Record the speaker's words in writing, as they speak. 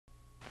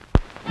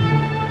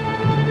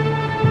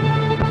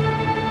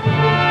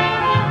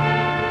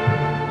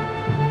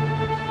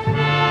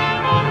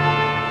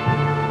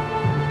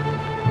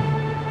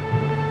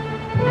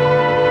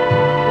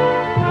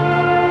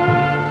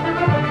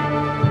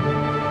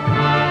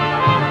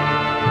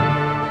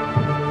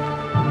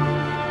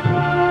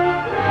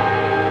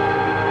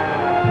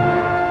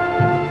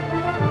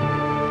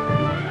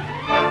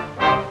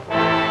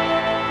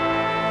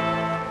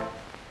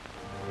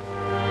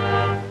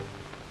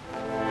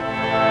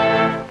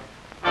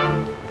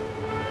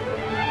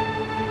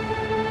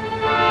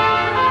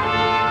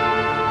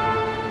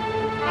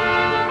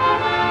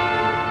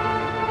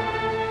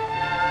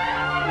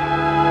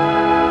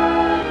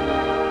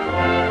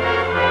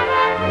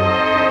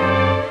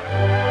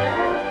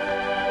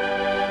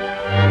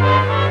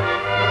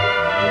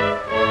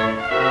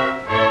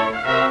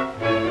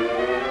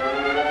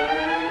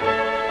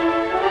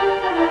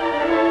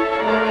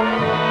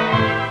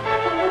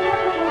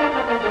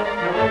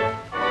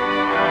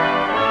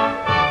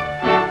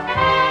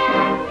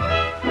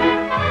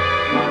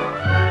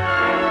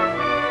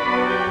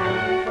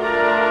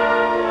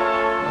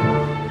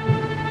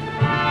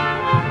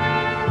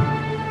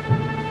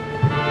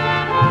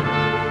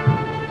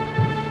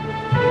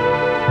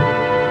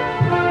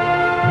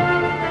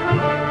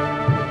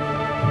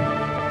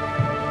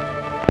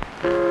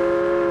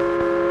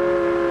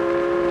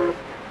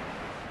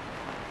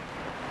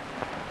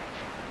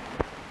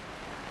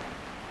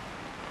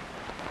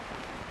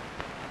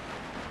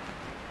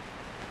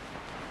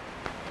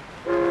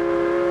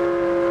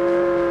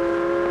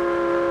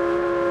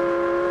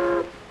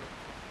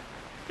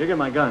You get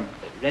my gun.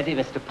 Ready,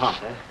 Mr.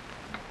 Potter.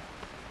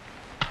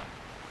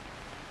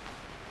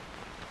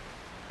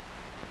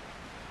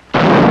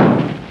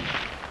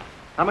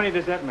 How many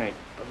does that make?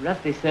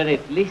 Roughly, sir,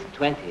 at least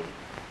 20.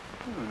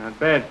 Oh, not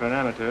bad for an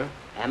amateur.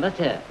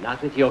 Amateur,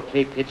 not with your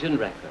clay pigeon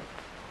record.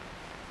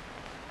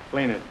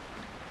 Clean it.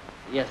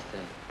 Yes, sir.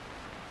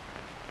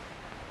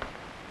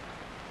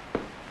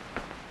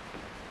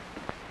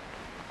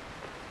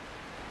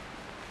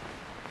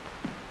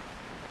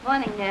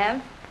 Morning,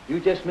 Nev. You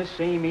just missed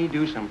seeing me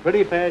do some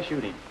pretty fast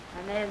shooting.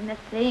 I may have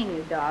missed seeing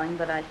you, darling,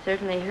 but I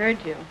certainly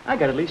heard you. I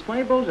got at least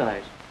 20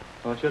 bullseyes.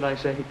 Or should I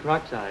say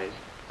croc's eyes?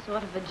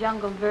 Sort of a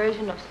jungle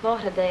version of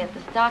Slaughter Day at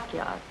the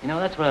stockyard. You know,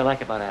 that's what I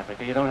like about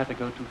Africa. You don't have to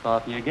go too far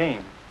for your game.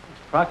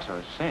 These crocs are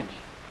a cinch.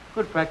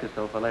 Good practice,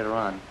 though, for later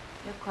on.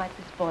 You're quite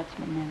the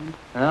sportsman, Nevin.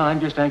 No, I'm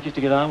just anxious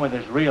to get on with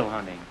this real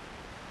hunting.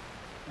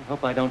 I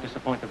hope I don't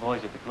disappoint the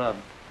boys at the club.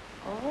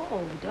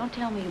 Oh, don't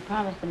tell me you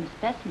promised them a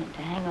specimen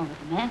to hang over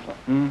the mantel.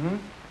 Mm-hmm.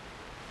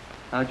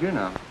 How'd you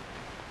know?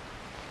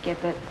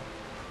 Skip it.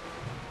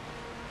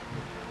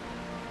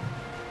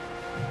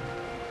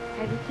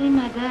 Have you seen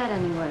my dad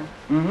anywhere?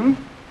 Mm-hmm.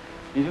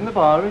 He's in the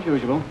bar as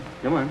usual.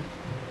 Come on.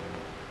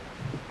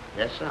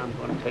 Yes, sir, I'm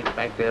going to take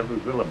back to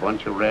Evansville a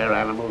bunch of rare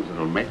animals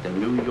that'll make the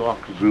New York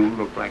Zoo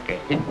look like a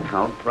hit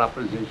count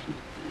proposition.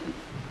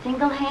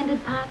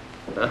 Single-handed, Pop?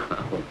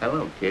 Oh,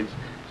 hello, kids.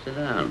 Sit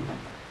down.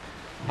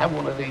 Have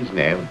one of these,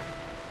 Nev.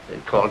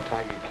 They're called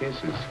Tiger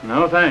Kisses.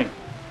 No, thanks.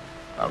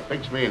 I'll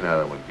fix me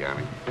another one,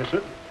 Johnny. Yes,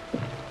 sir.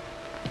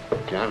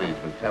 Johnny's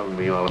been telling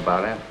me all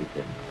about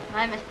Africa.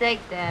 My mistake,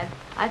 Dad.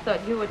 I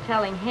thought you were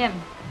telling him.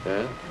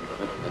 Huh?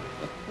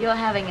 You're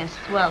having a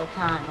swell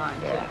time,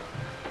 aren't Yeah.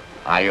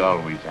 I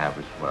always have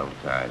a swell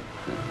time.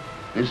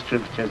 This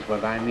trip's just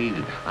what I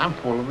needed. I'm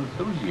full of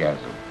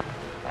enthusiasm.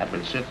 I've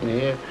been sitting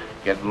here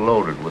getting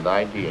loaded with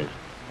ideas.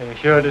 Are you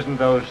sure it isn't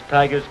those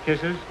tiger's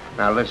kisses?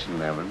 Now listen,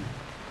 Nevin.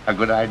 A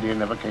good idea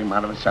never came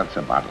out of a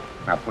seltzer bottle.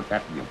 Now put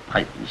that in your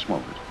pipe and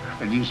smoke it.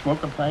 Do you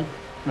smoke a pipe?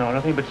 No,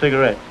 nothing but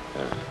cigarettes.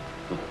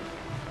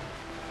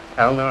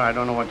 Eleanor, I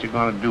don't know what you're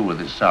going to do with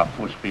this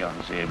soft-push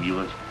fiancé of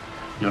yours.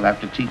 You'll have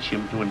to teach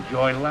him to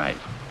enjoy life.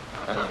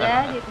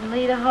 Dad, you can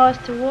lead a horse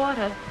to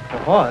water. A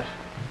horse?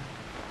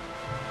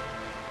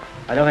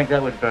 I don't think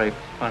that was very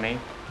funny.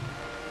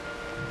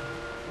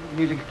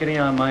 Music's getting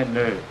on my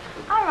nerves.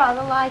 I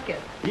rather like it.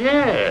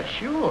 Yeah,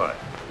 sure.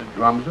 The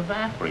drums of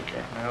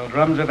Africa. Well,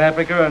 drums of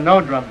Africa or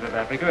no drums of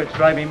Africa, it's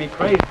driving me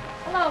crazy.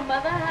 Hello,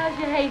 Mother. How's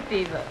your hay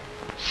fever?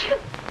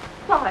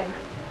 Fine.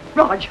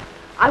 Raj,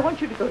 I want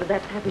you to go to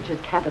that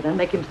savage's cabin and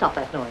make him stop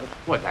that noise.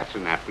 Well, that's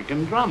an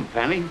African drum,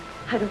 Penny.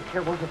 I don't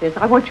care what it is.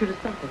 I want you to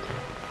stop it.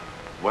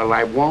 Well,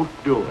 I won't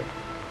do it.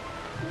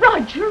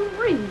 Roger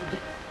Reed.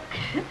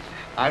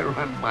 I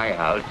run my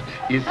house.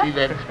 You see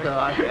that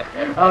scar?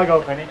 I'll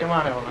go, Penny. Come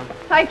on, Evelyn.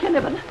 Thank you,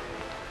 Nevin.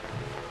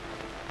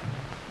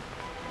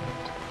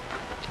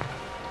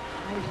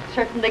 I'm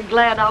certainly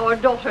glad our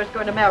daughter's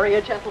going to marry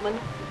a gentleman.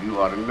 You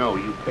ought to know.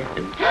 You picked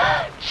him.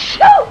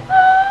 Shoot!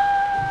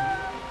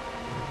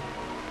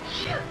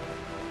 Shoot!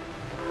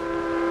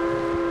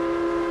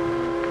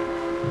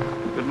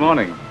 Good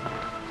morning.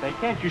 Say,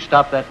 can't you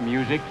stop that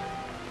music?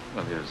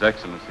 Well, His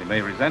Excellency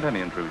may resent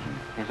any intrusion.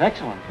 His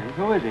Excellency?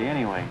 Who is he,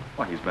 anyway?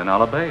 Why, he's Ben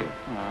Alleu Bey.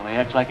 Well, he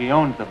acts like he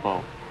owns the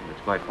boat.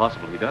 It's quite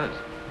possible he does.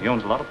 He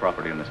owns a lot of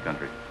property in this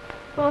country.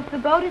 Well, if the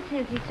boat is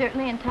his, he's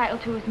certainly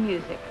entitled to his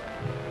music.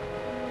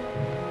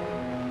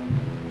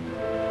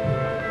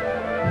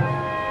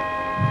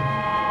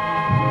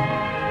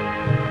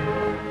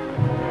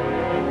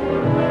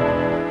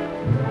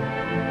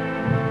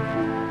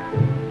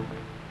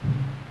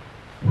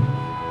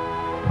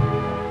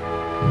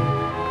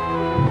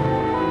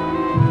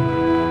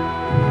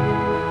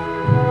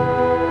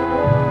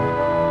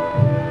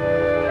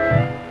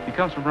 He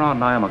comes from around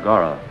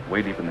Nyamagara,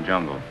 way deep in the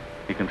jungle.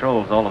 He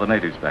controls all of the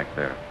natives back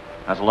there.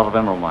 Has a lot of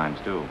emerald mines,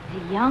 too.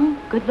 Is he young,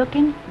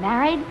 good-looking,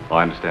 married? Oh,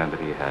 I understand that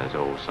he has,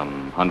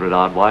 some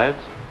 100-odd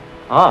wives.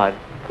 Odd.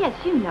 Yes,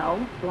 you know.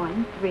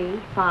 1, 3,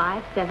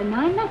 5, 7,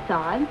 9, that's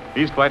odd.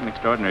 He's quite an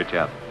extraordinary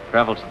chap.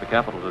 Travels to the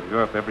capitals of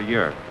Europe every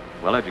year.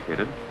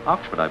 Well-educated.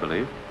 Oxford, I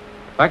believe.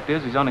 Fact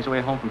is, he's on his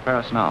way home from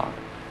Paris now.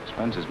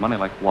 Spends his money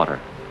like water.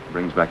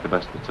 Brings back the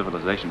best that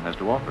civilization has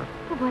to offer.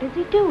 Well, what does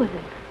he do with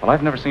it? Well,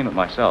 I've never seen it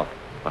myself,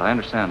 but I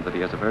understand that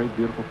he has a very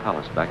beautiful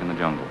palace back in the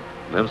jungle.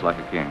 Lives like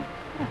a king.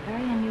 What a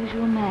very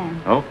unusual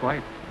man. Oh,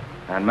 quite.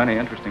 And many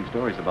interesting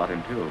stories about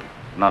him, too.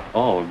 Not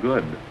all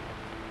good.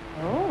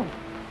 Oh.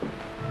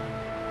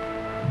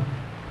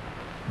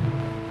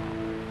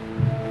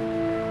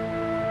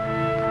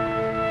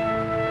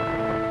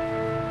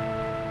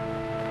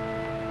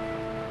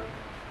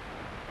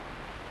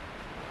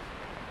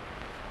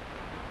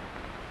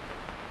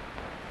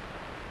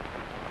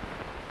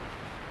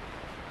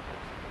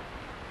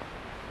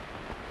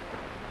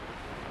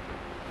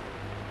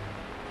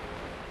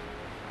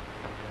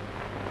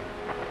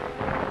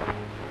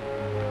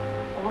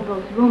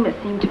 Those rumors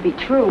seem to be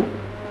true.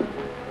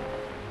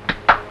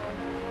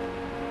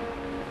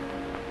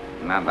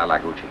 Nanda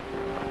Laguchi.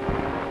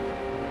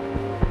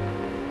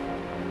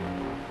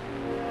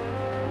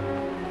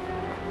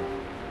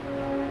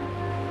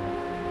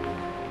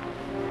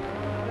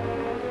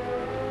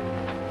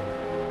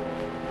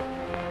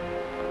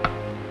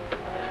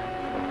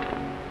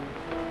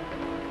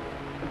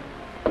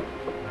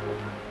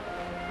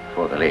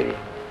 lady.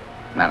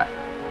 Nana.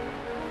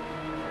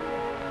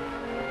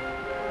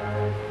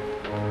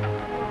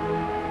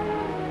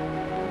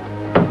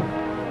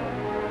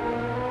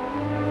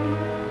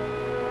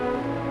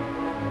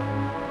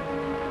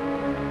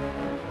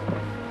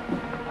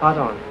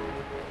 Pardon.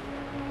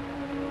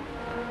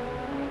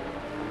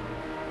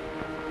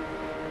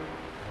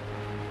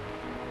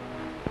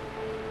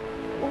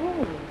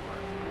 Oh.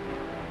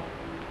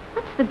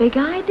 What's the big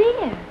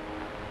idea?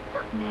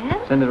 Look,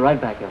 Nev. Send it right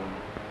back, Eleanor.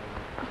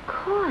 Of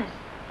course.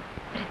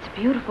 But it's a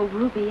beautiful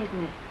ruby,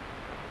 isn't it?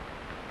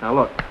 Now,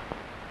 look.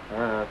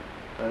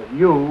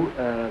 You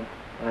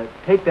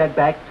take that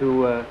back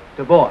to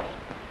boss.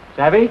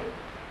 Savvy?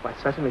 Why,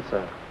 certainly,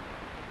 sir.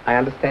 I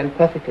understand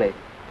perfectly.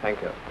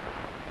 Thank you.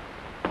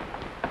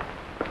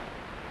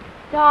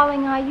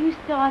 Darling, are you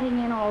starting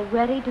in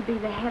already to be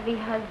the heavy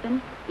husband,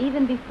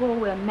 even before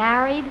we're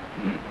married?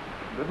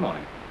 Good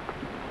morning.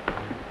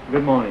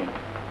 Good morning.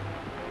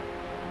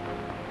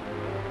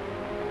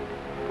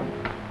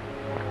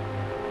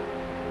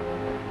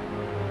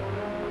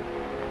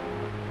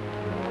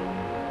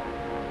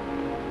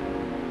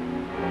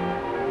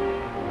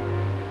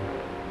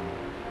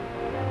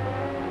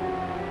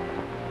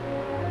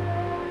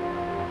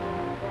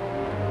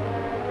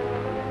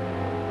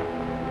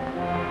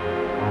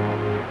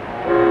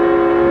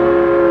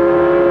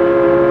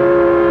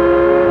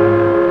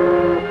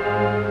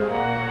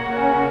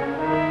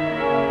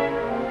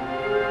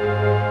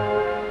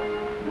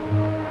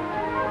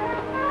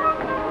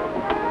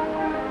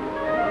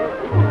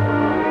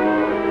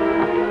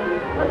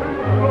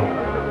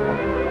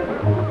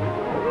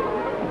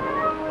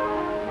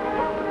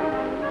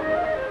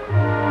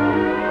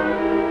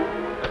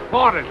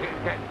 Porter,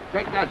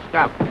 take that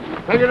stuff.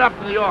 Take it up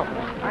to the office.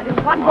 I knew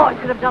one boy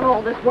could have done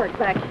all this work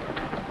back.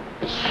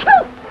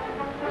 Shoot!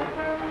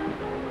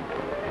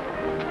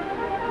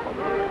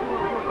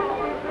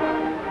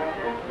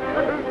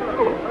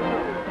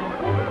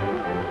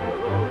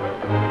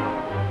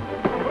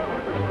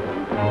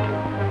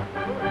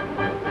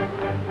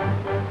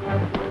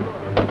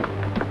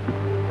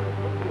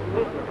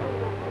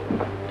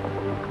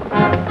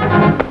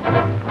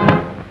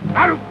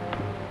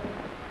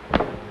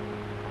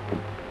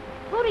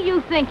 Who do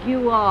you think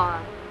you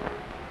are?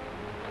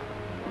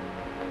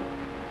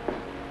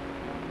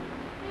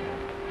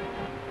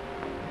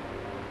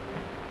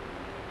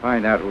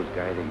 Find out who's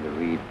guiding the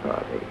Reed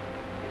party.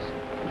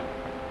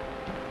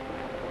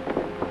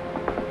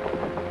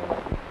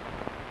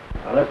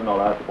 Now listen,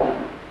 Olaf.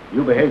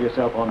 You behave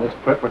yourself on this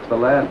trip. It's the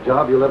last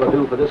job you'll ever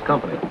do for this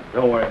company.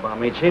 Don't worry about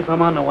me, Chief.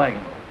 I'm on the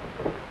wagon.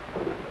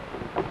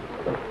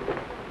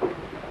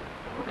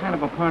 What kind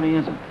of a party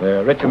is it?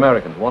 They're rich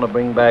Americans want to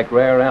bring back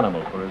rare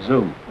animals for a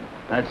zoo.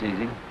 That's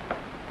easy.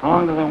 How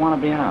long do they want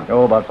to be out?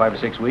 Oh, about 5 or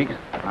 6 weeks.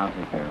 I'll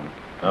take care of it.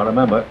 Now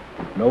remember,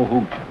 no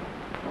hooch.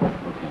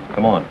 Okay.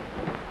 Come on.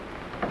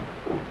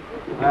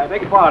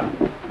 Beg your pardon.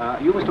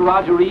 You Mr.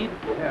 Roger Reed?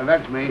 Yeah,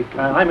 that's me.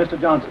 I'm Mr.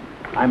 Johnson.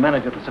 I'm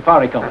manager of the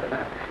safari company.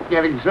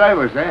 Getting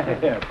service, eh?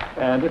 Yes.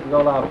 And this is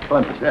Olaf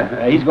Punch.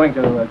 He's going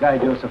to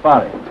guide your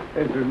safari.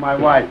 This is my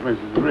wife,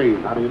 Mrs. Reed.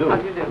 How do you do? How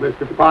do you do?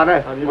 Mr.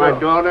 Potter, How do you my do?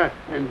 daughter,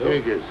 and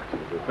Jiggers.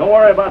 Don't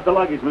worry about the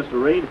luggage, Mr.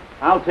 Reed.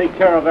 I'll take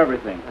care of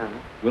everything.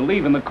 We'll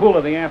leave in the cool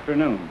of the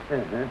afternoon.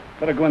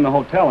 Better go in the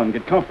hotel and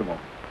get comfortable.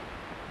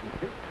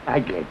 I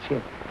get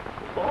you.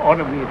 Ought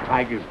to be a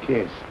tiger's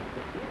kiss.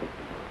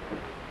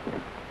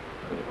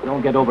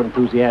 Don't get over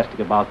enthusiastic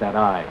about that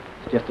eye.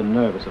 It's just a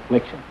nervous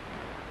affliction.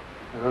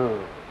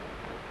 Oh,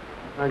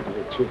 I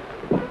get you.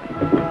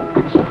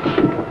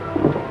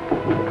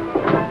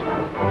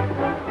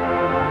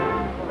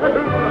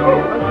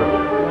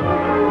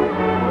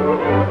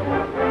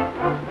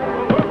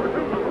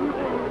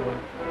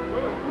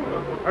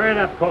 Hurry it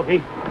up,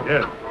 Corky.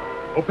 Yes.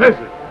 Opes.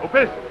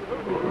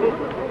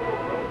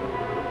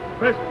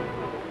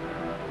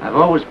 I've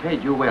always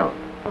paid you well.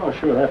 Oh,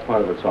 sure, that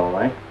part of it's all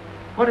right.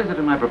 What is it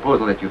in my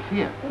proposal that you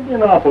fear? It'd be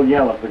an awful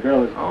yell if the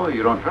girl is... Oh,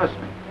 you don't trust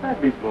me.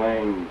 I'd be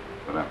blamed.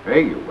 But I'm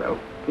paying you well.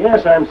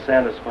 Yes, I'm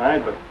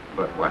satisfied, but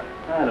But what?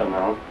 I don't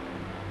know.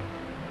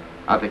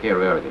 I'll take care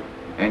of everything.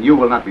 And you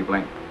will not be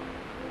blamed.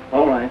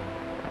 All right.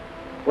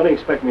 What do you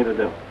expect me to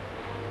do?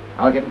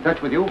 I'll get in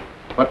touch with you,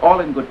 but all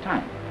in good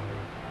time.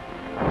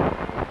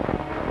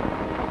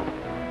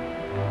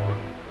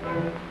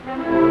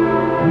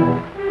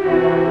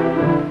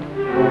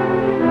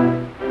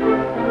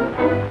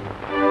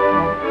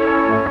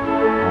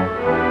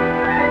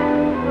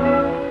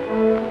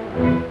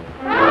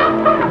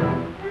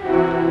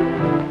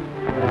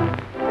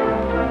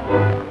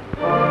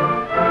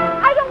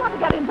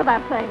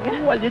 That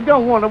thing. Well, you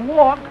don't want to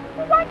walk.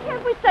 Well, why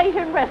can't we stay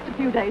here and rest a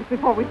few days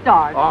before we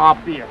start? Oh,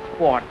 be a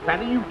sport,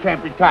 Penny. You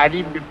can't be tired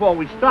even before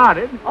we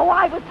started. Oh,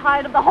 I was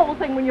tired of the whole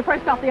thing when you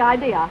first got the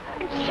idea.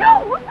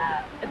 Shoo!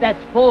 That's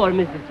 4,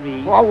 Mrs.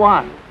 Reed. For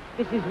what?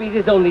 Mrs. Reed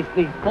has only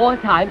sneezed 4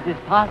 times this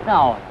past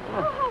hour.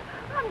 Oh,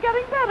 I'm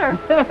getting better.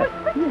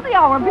 It's the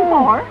hour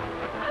before.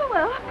 Oh,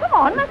 well, come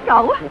on, let's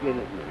go.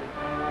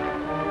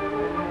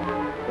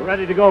 We're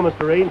ready to go,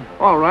 Mr. Reed.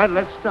 All right,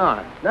 let's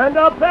start. Stand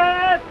up,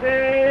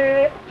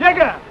 Patsy!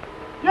 Jigger!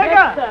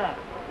 Yes, sir.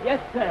 Yes,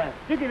 sir.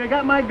 Dickie, they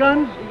got my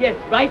guns? Yes,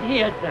 right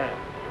here, sir.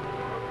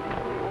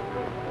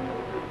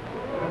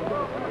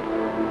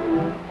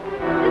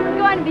 This is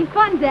going to be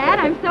fun, Dad.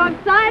 I'm so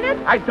excited.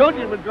 I told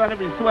you it was going to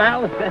be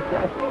swell.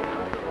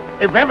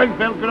 If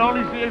Evansville could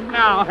only see us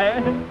now,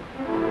 eh?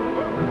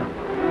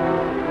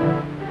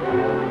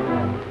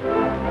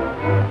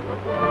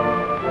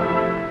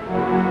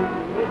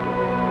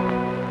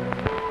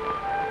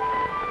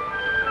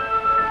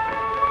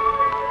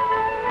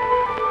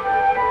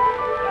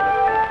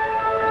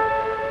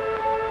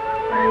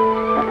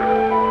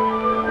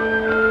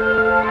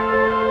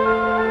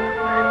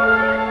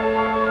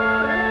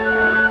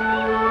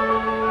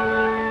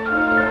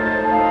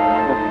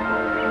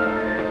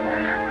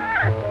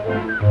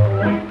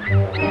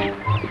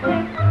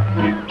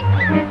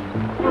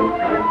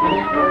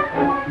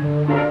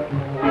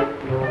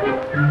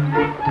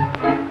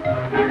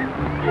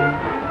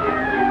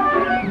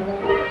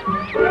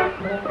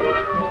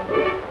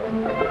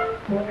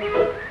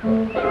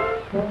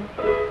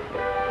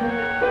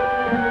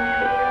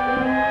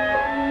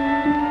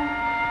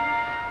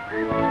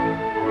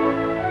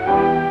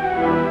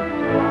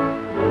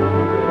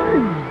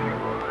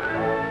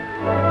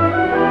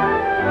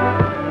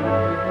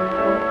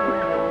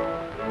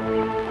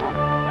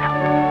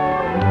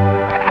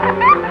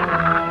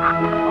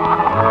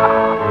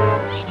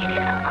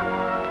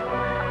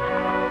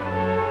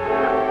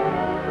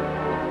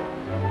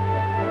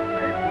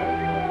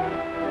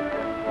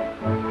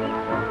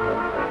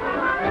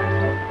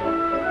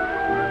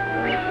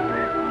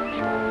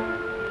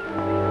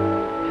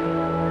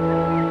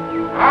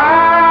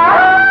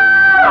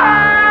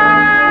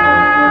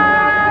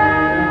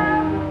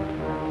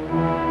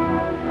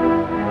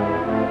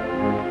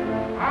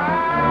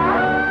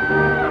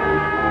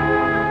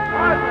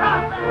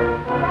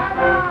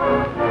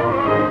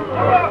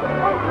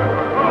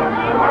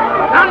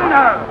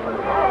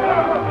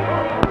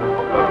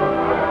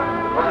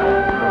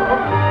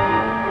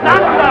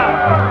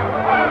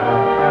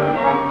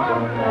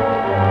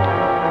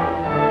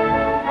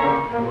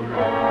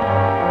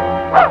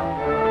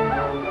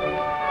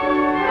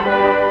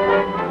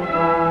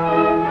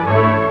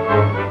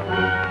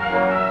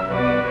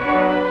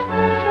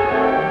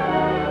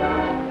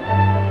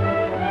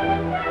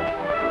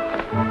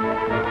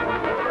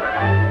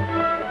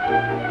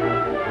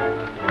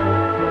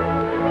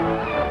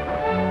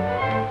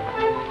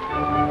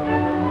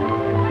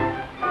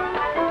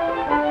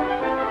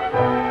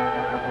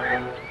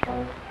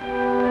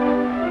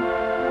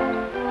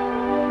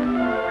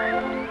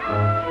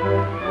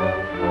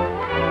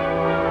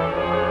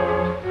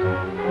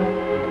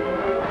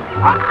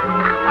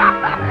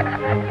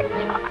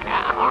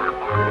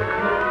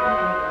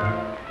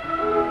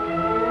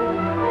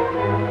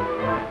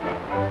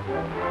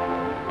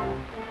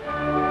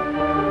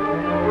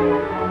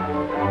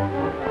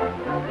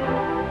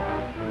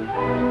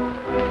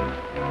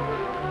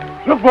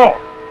 Look, ball.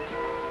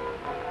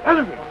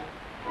 Enemy.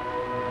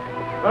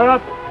 They're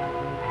up.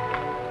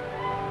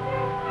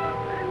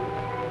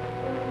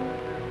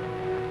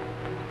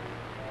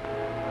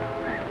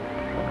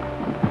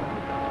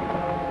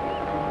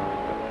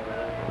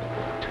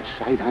 It's a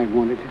sight I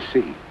wanted to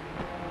see.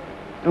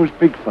 Those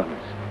big fellas.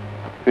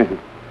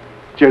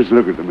 Just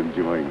look at them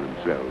enjoying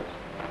themselves.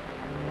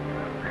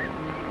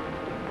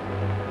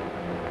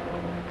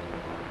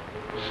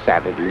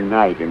 Saturday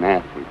night in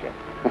Africa.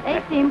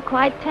 They seem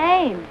quite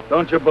tame.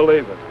 Don't you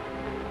believe it?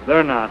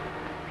 They're not.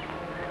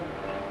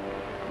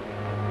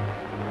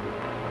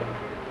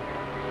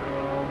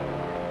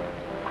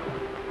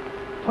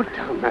 Put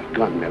down that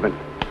gun, Nevin.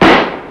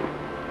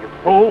 You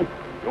fool.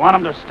 You want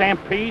them to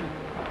stampede?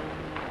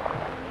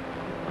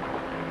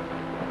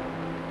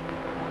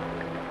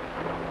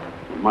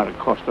 It might have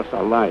cost us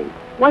our lives.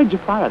 Why'd you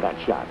fire that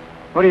shot?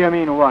 What do you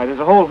mean, why? There's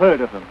a whole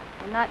herd of them.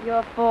 Well, not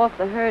your fault.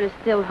 The herd is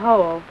still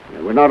whole.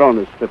 Yeah, we're not on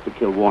this trip to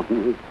kill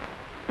wantonly.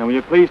 Now, will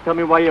you please tell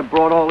me why you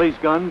brought all these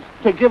guns?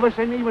 To give us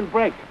an even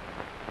break.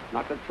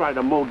 Not to try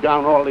to mow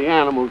down all the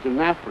animals in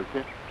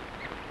Africa.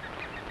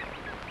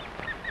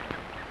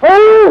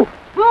 Oh!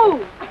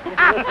 Boo!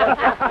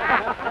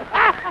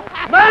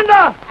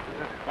 Amanda!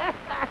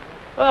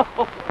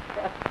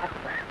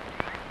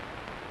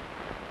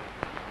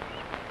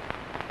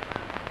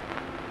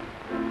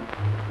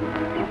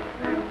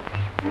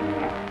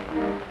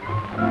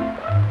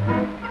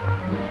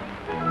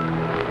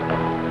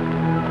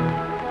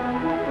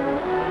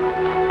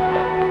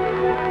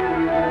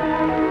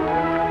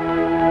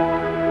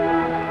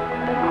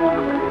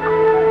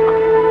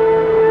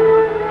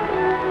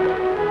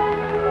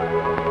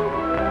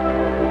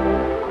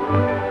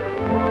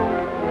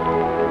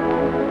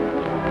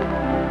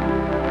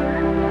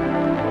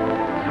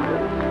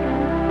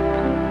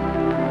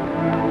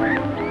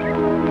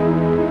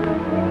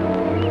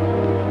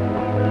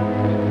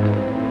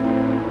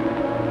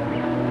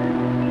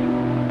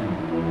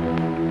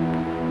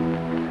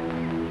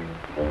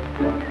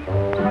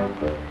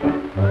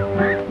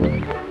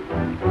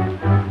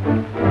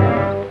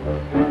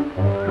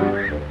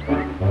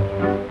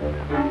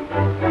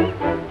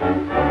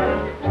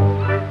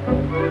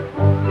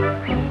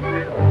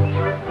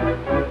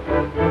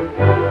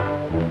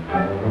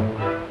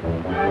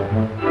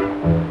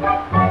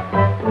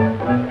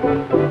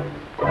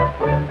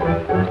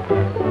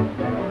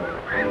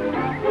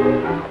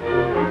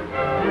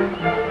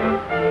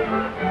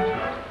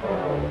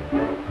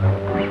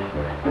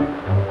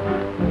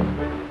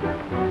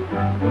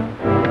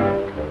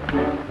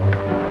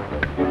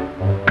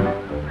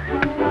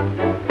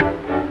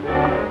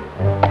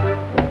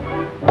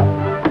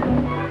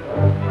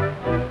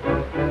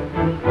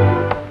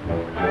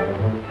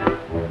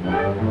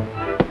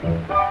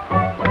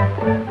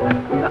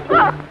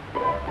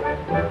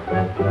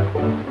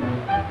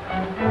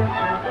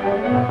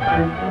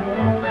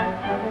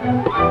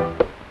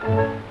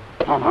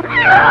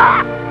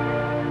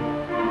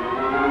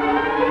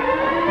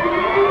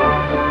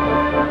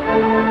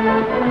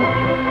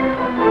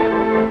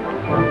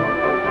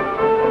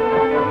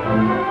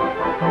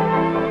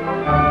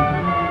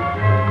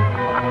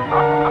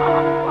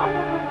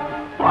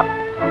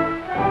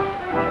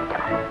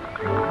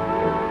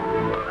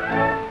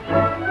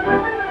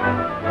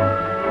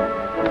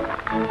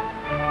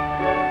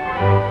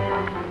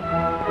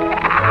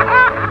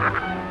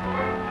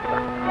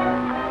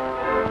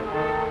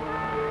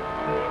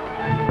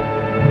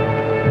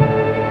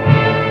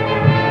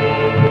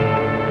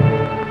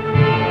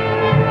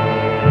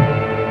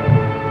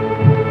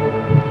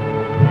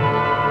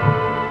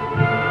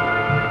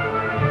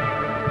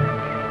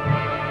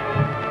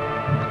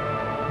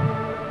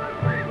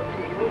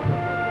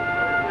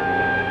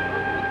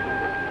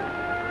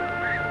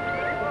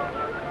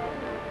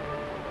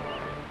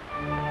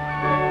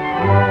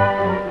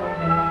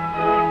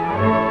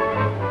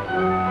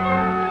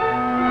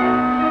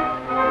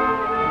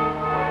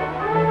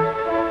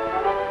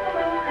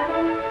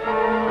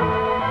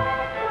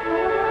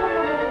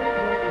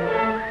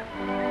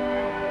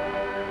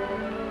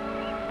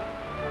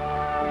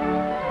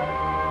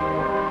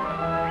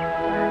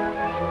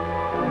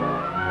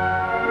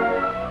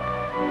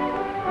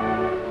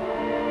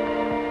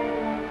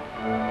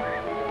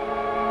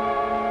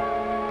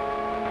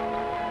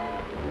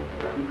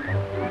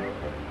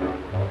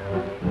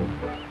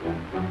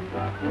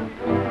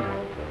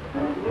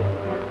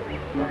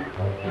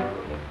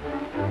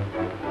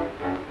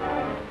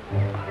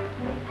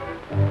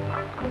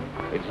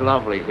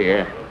 lovely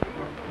here.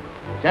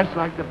 Just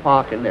like the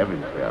park in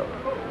Evansville.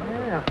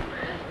 Yeah.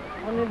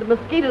 Only the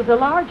mosquitoes are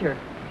larger.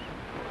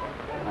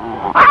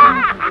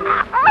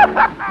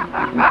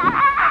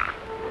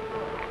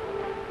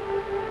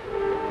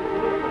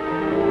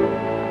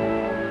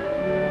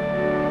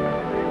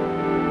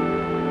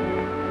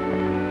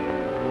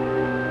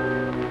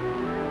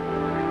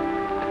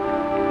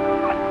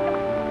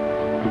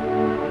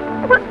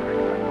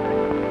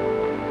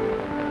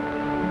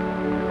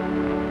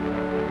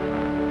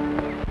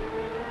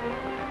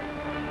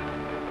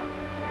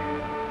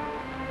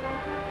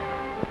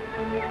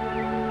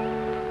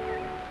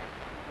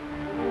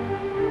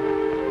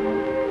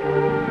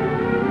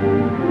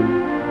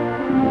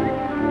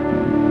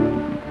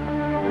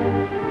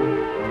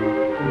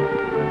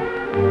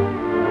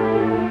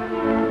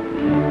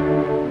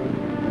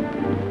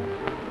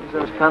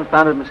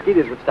 Confounded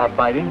mosquitoes would stop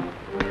biting.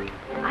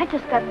 I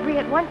just got 3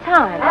 at one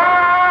time.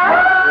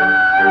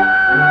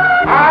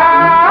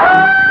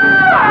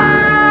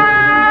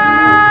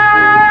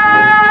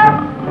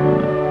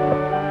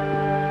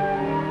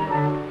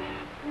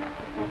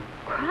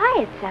 Cry,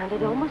 it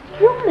sounded almost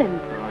human.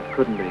 No, it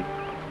couldn't be.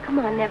 Come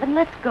on, Nevin,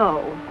 let's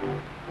go.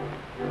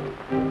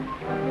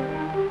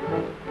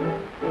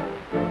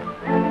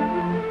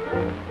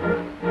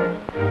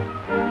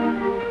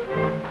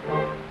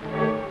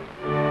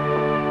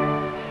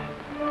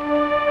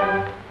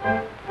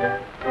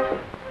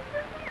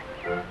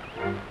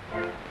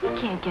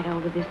 Get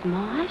over this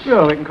marsh.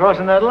 Sure, we can cross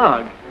on that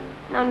log.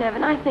 No,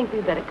 Nevin, I think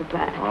we better go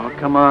back. Oh,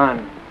 come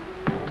on.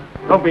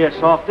 Don't be a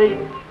softy.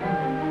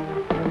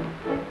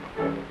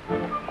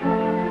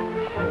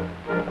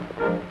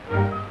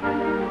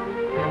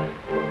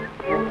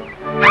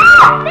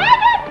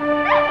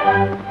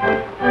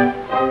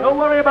 Don't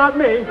worry about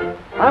me.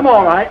 I'm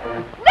all right.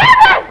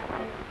 Nevin!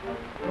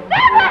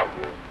 Nevin!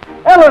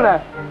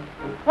 Eleanor,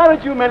 how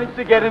did you manage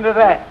to get into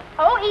that?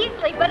 Oh,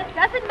 easily, but it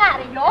doesn't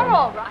matter. You're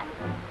all right.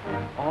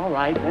 All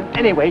right, then.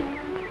 Anyway,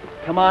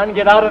 come on,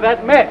 get out of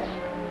that mess.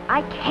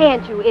 I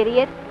can't, you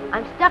idiot.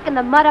 I'm stuck in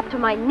the mud up to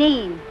my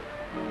knees.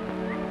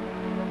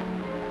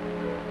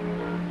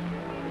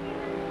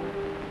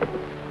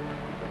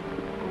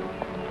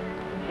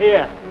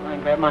 Here, I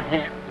grab my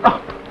hand.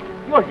 Oh,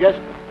 you're just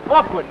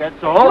awkward,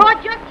 that's all.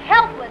 You're just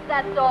helpless,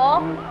 that's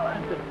all.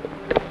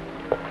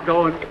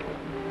 Go and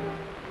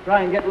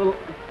try and get a little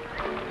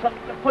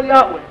something to pull you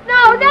out with.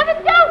 No,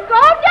 Nevin, don't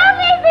go. Don't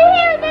leave me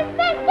here in this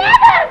thing.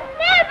 Nevin!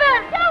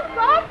 Nevin! Don't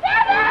go,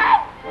 Nevin!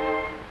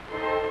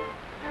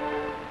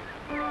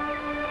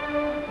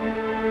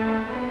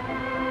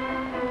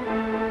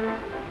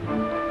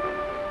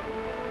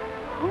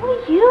 Who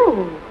are you?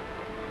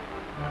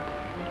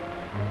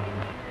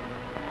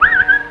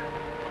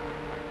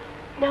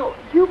 No,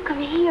 you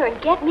come here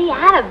and get me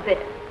out of this.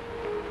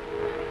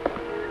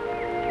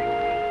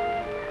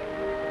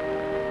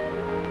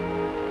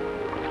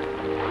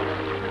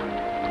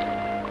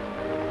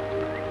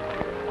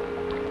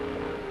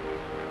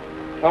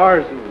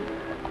 Tarzan.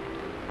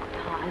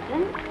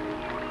 Tarzan?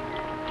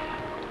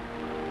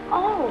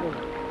 Oh,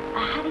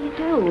 how do you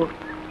do?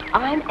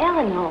 I'm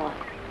Eleanor.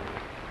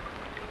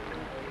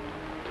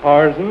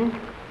 Tarzan,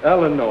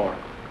 Eleanor.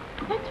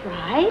 That's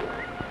right.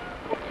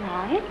 That's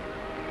right.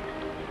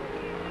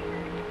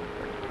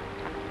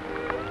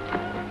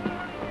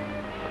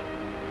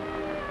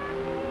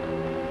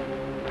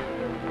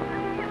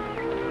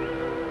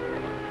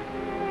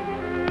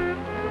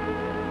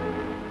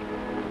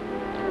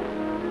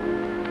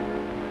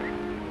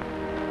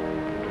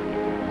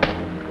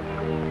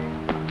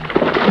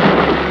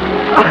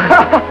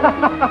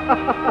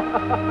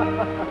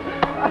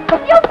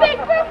 You big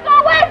brute, go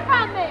away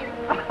from me!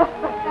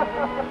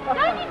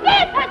 Don't you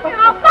dare touch me,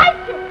 I'll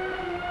bite you!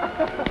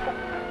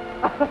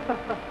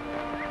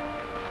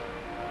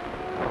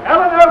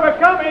 Eleanor, we're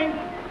coming!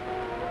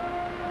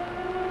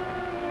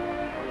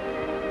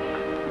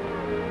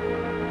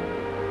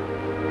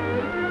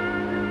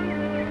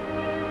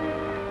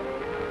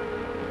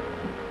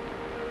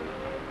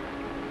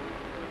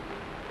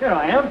 Here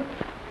I am.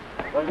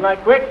 Wasn't I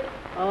quick?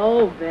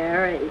 Oh,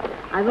 very.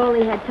 I've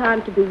only had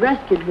time to be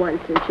rescued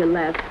once since you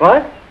left.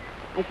 What?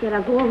 I said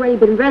I've already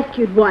been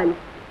rescued once.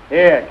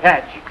 Here,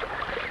 catch.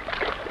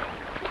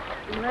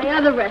 My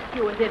other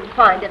rescuer didn't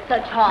find it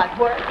such hard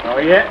work. Oh,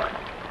 yeah?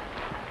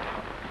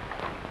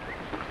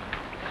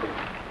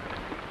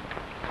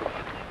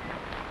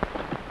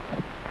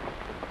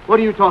 What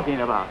are you talking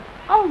about?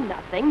 Oh,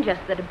 nothing. Just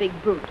that a big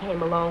brute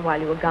came along while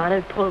you were gone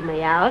and pulled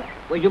me out.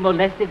 Were you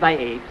molested by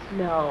apes?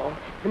 No.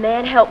 The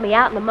man helped me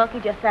out, and the monkey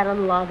just sat on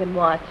the log and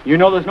watched. You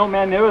know there's no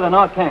man nearer than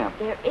our camp.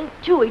 There is,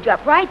 too. He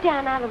dropped right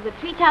down out of the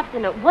treetops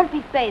in a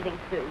one-piece bathing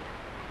suit.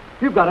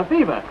 You've got a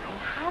fever.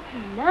 I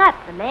have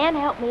not. The man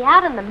helped me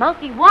out, and the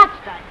monkey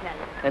watched, I tell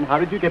you. Then how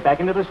did you get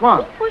back into the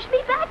swamp? He pushed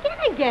me back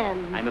in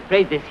again. I'm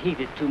afraid this heat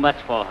is too much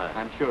for her.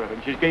 I'm sure of it.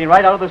 She's getting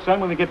right out of the sun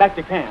when we get back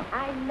to camp.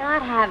 I'm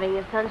not having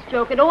a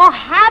sunstroke. It all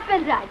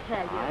happened, I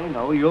tell you. I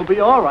know. You'll be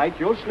all right.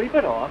 You'll sleep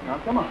it off. Now,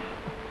 come on.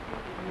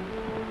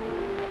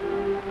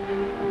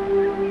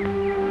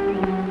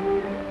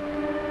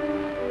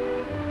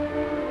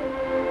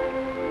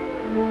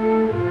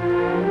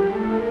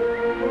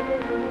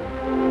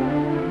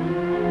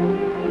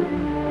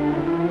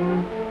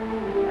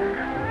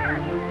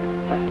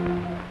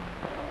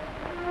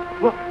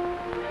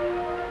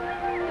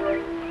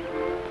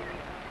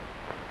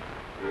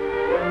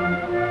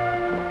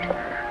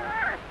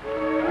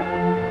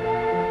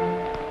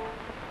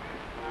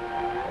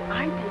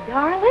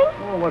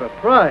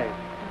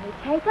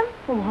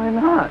 Why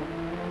not?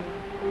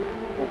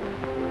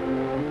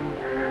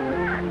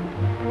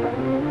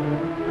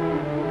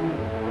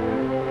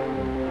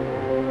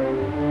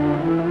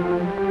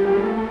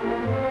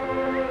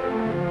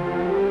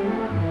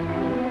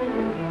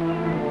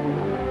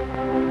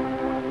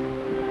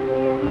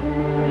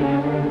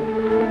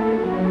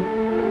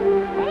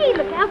 Hey,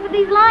 look out for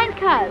these line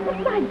cuts.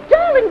 My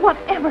darling,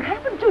 whatever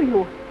happened to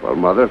you? Well,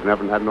 Mother, if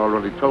Nevin hadn't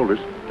already told us,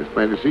 it's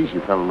plain to see she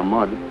fell in the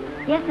mud.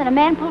 Yes, and a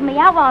man pulled me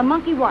out while a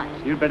monkey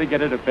washed. You'd better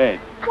get her to bed.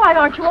 Why,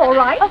 aren't you all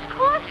right? Of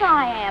course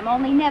I am,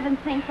 only Nevin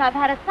thinks I've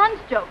had a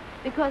sunstroke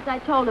because I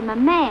told him a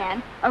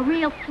man, a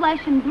real flesh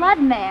and blood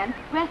man,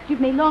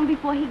 rescued me long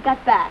before he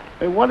got back.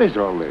 Hey, what is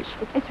all this?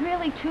 It's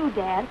really true,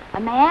 Dad. A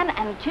man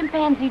and a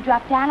chimpanzee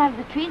dropped down out of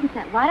the trees and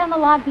sat right on the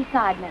log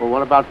beside me. Well,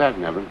 what about that,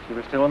 Nevin? She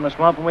was still in the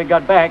swamp when we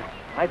got back.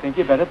 I think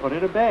you better put her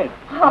to bed.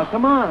 Now,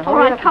 come on. All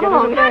hurry right, up and come get her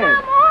on. to But bed.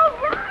 I'm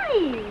all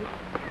right.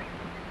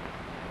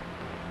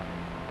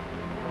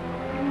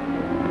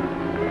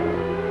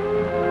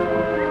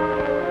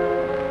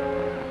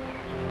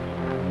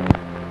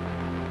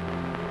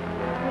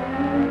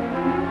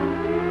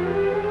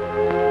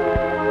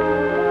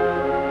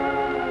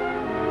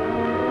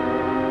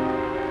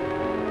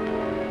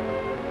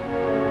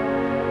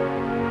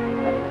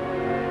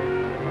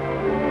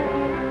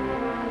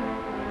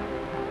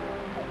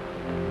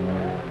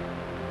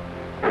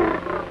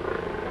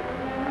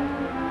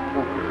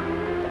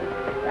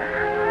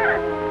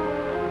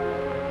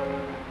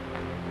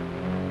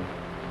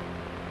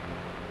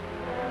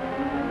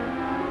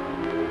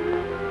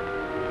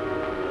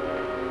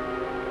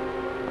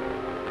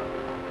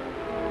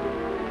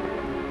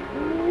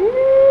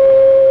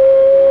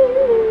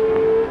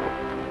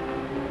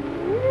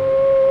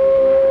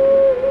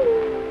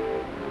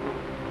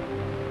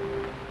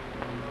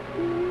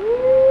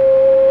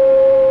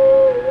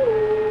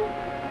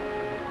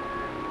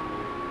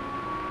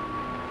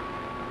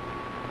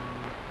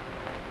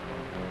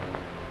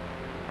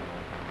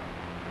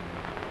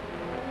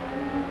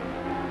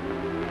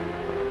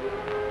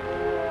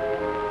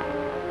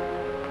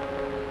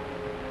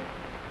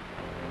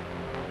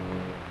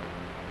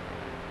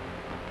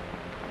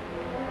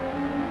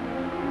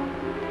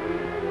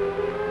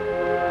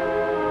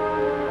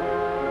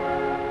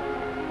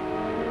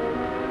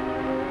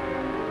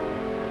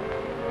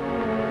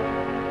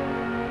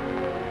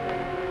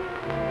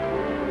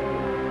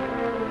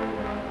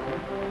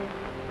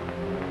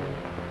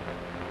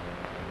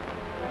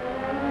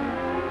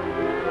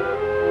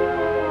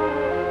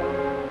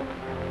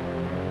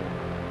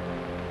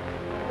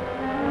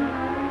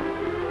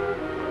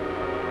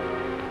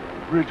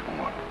 Bridge,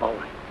 Moana. All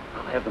right.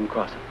 I'll have them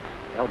cross it.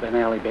 Tell Ben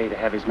Alleu Bey to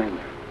have his men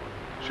there.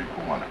 See,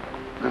 Moana.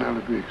 Ben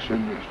Alleu Bey,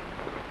 send this.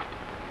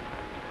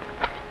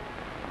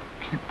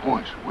 Keep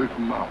points away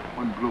from mouth.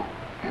 One blow.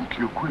 And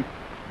kill quick.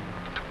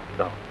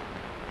 Go.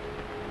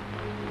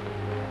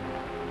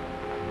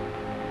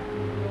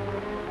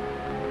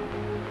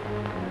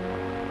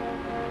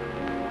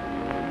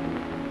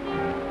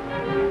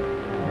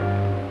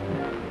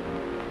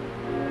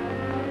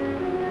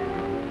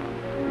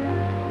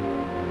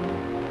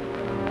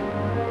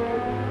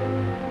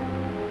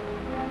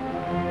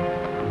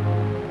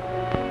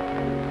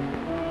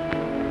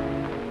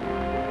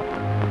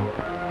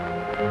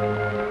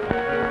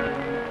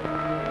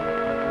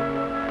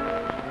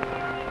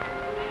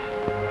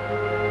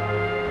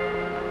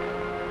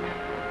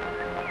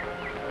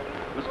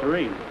 Mr.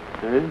 Reed.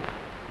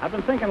 I've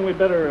been thinking we'd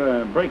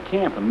better break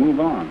camp and move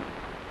on.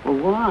 Well,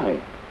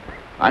 why?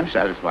 I'm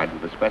satisfied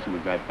with the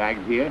specimens I've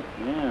bagged here.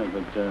 Yeah,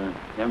 but you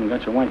haven't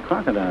got your white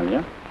crocodile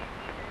yet.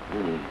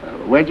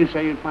 Where'd you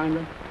say you'd find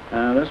them?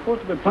 They're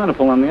supposed to be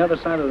plentiful on the other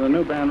side of the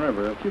New Band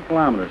River, a few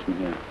kilometers from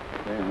here.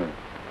 Yeah.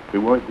 Be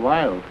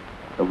worthwhile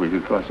if we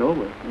could cross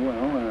over.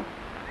 Well,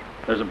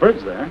 there's a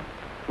bridge there.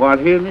 What,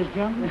 here in this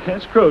jungle?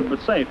 It's crude, but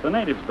safe. The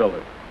natives built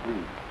it.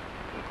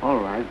 All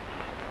right.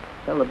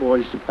 Tell the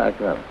boys to pack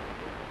up.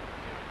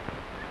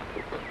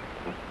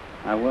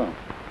 I will.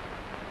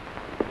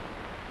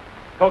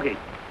 Pokey,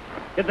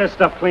 get this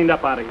stuff cleaned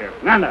up out of here.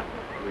 Nanda.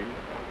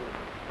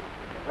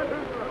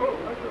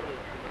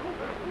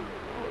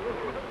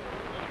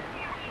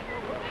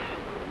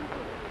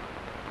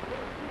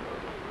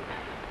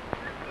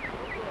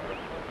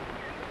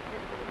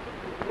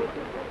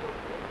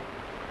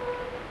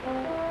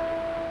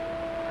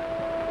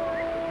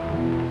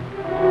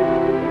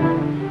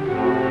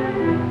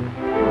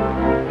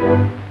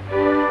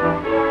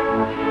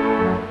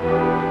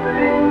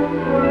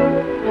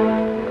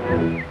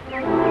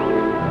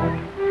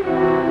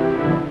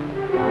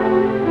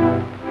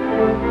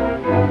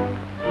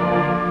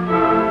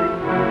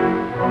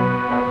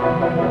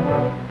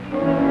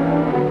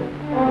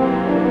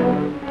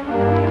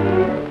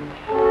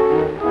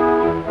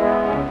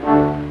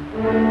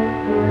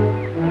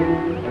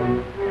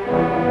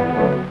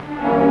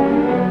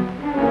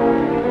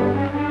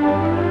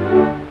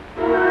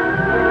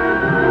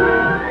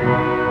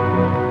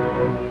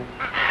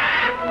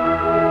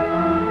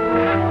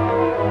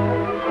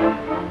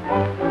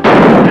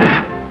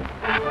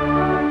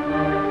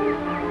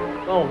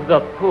 Oh, the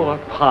poor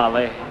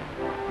Polly.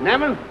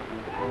 Nevin,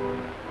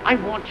 I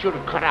want you to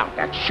cut out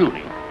that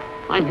shooting.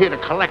 I'm here to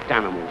collect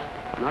animals,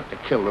 not to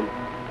kill them.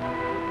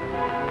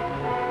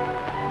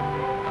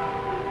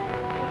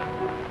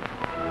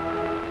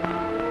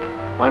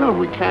 Why don't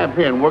we camp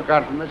here and work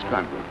out from this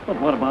country?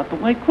 But what about the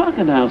white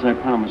crocodiles I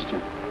promised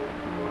you?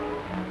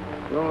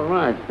 All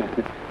right.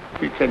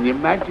 Can you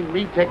imagine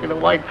me taking a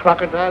white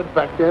crocodile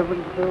back to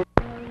Evansville?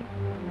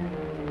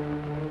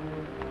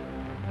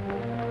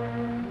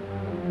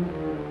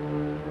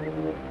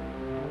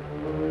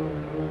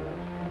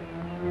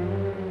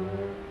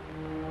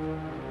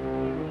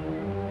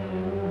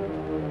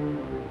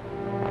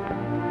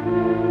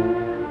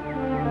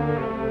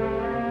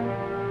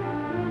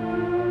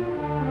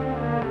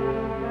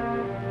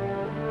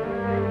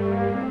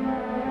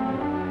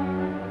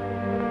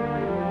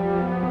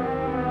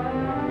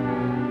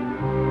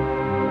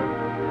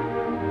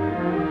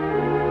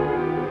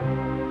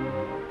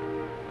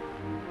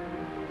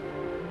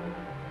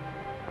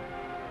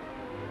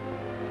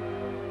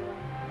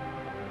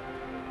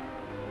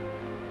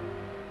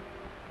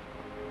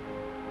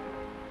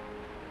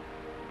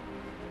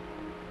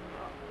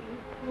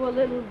 Poor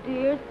little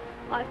dears.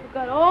 I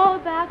forgot all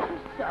about your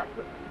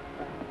supper.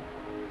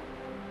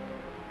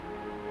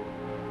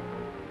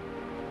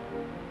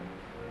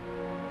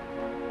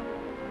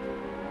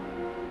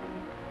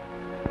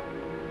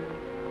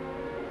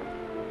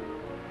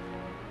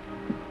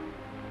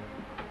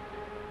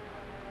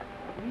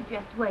 You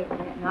just wait a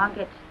minute and I'll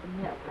get you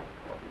some milk.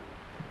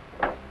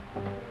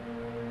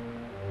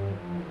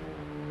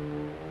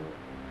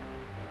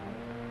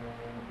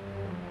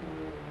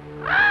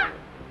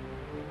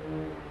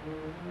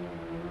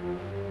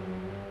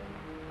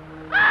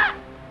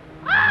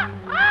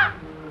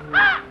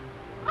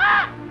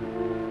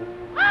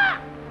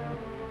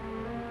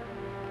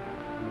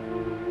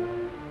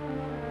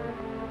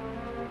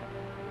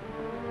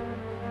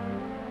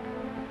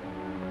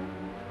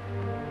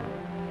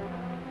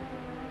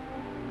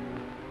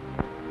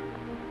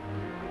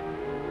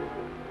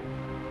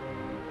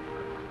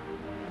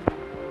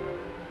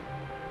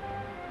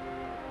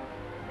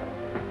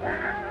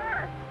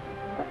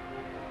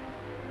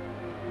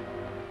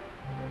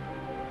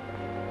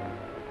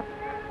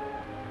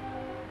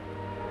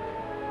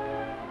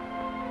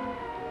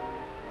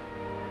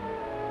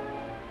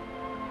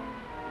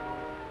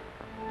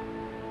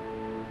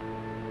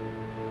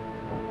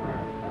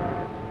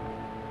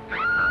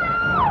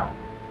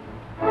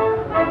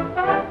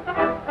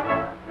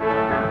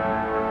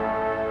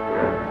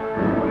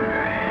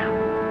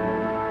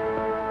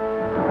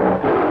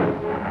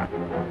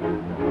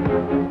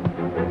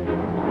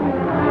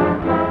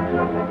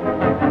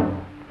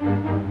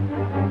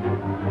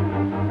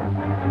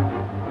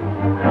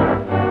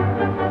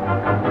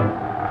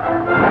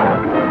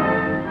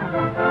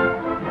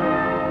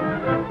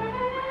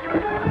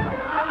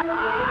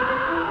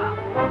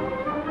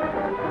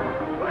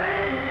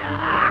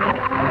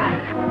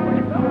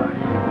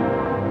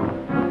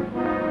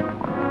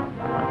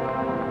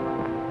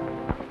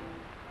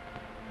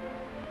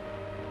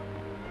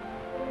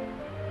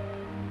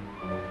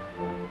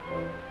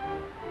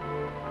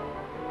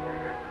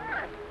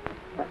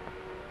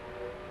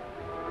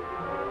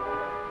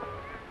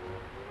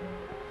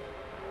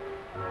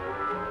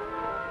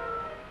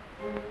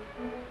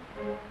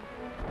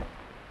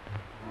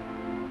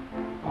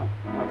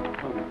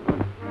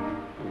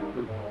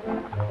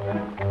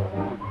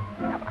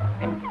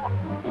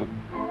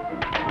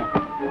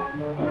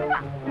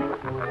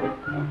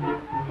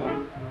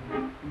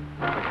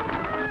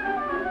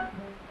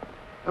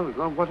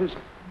 What is it?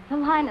 The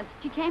lioness.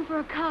 She came for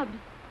her cubs.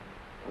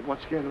 What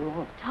scared her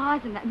off?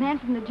 Tarzan, that man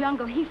from the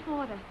jungle, he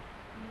fought her.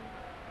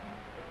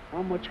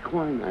 How much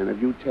quinine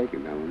have you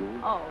taken,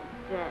 Eleanor? Oh,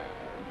 Dad.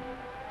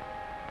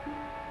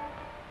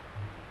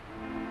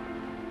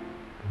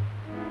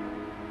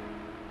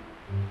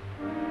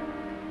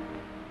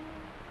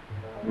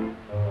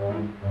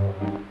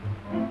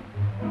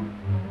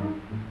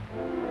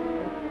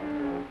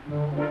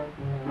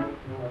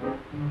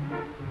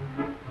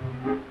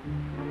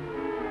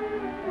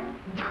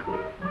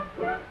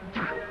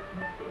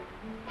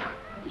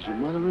 Is your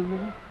mother in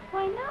there?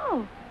 Why,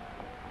 no.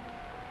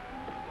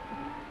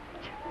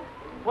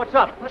 What's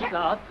up? What's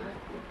up?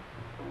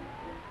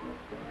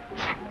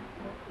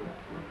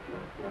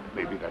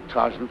 Maybe that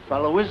Tarzan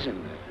fellow is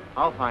in there.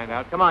 I'll find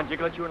out. Come on,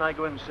 Jiggle, let you and I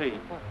go in and see.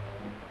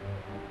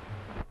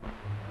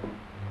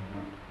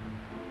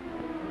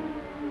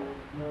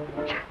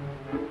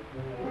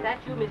 Is that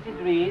you,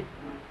 Mrs. Reed?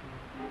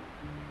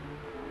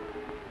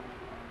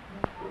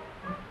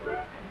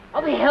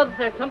 Oh, the hell,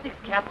 sir, something's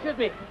captured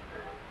me.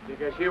 You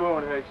guess you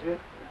won't hurt you.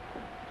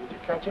 Did you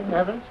catch him,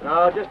 Nevin?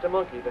 No, just a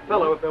monkey. The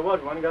fellow, if there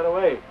was one, got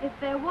away. If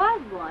there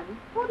was one,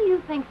 who do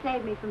you think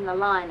saved me from the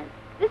lioness?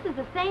 This is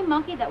the same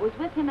monkey that was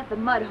with him at the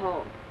mud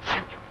hole.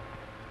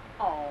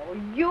 Oh,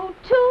 you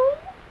too?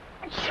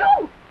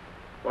 Shoo!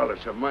 Well,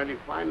 it's a mighty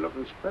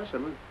fine-looking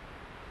specimen.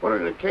 Put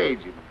it in a cage,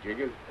 you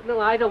Jigger. No,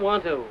 I don't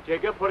want to.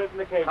 Jigger, put it in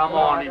the cage. Come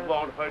on, he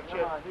won't hurt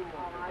you.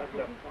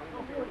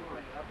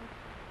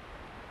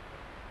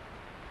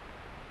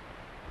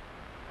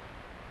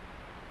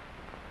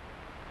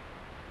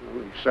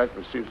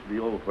 excitement seems to be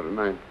over for the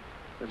night.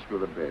 Let's go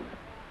to bed.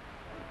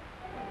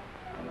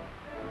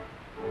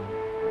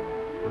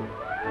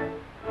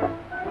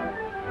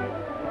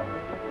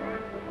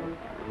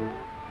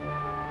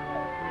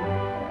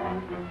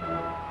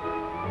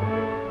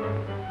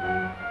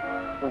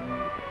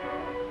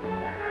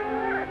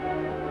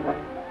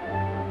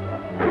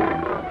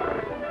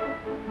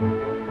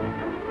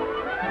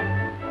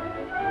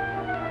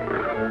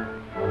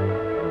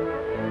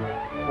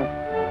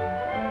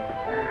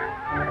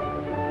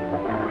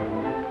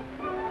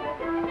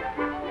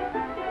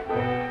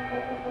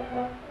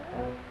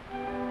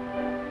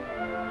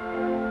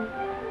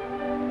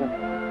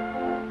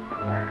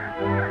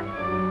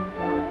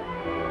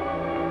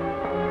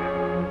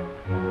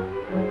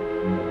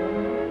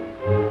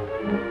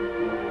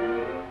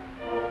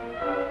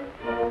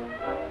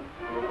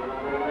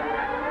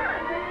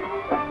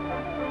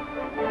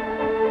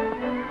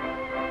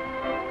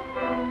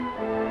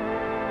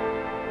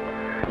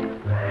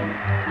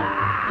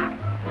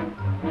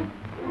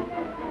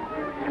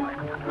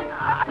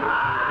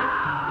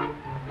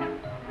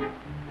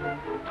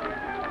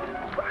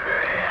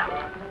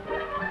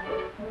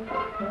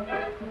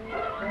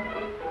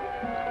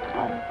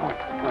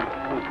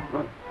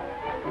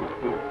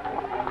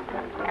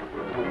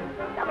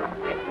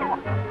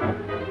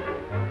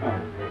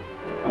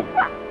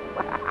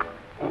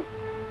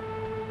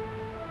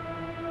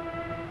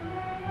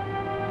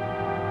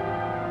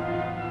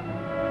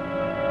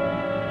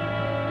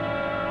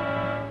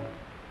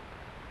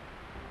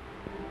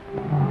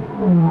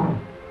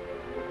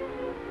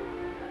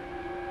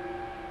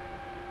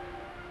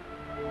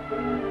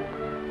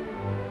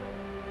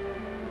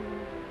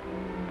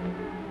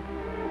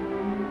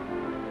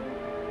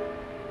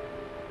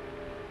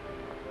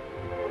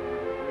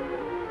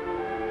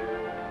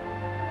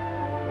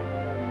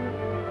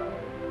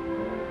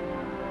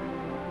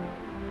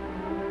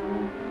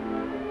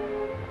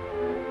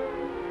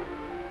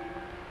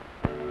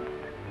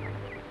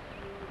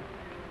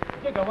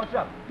 Digger, what's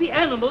up? The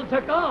animals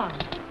are gone.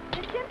 The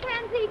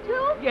chimpanzee,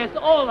 too? Yes,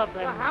 all of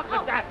them. Well, how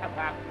could that have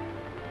happened?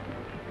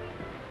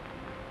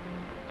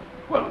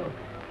 Well,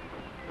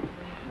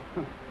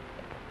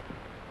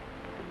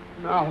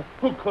 now,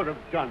 who could have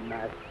done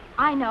that?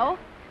 I know.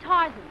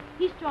 Tarzan.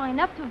 He's strong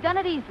enough to have done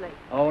it easily.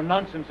 Oh,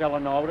 nonsense,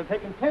 Eleanor. It would have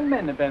taken 10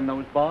 men to bend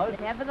those bars.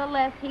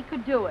 Nevertheless, he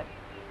could do it.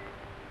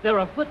 There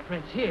are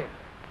footprints here.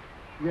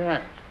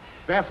 Yes.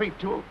 Bare feet,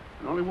 too,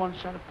 and only one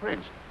set of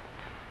prints.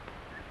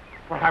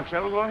 Perhaps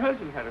Eleanor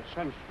hasn't had a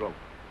sunstroke.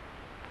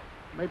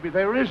 Maybe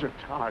there is a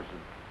Tarzan.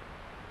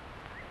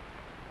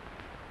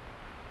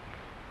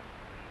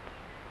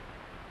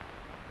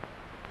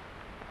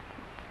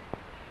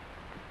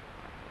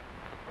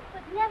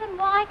 But, Nevin,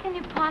 why can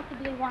you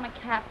possibly want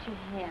to capture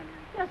him?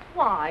 Just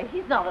why?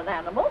 He's not an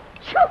animal.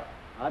 Shoo!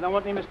 I don't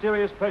want any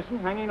mysterious person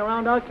hanging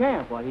around our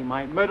camp. Why, he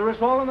might murder us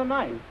all in the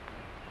night.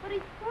 But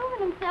he's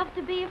proven himself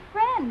to be a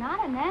friend,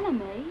 not an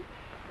enemy.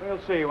 We'll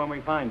see when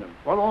we find him.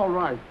 Well, all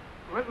right.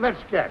 Let's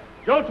get.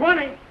 Joe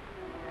 20!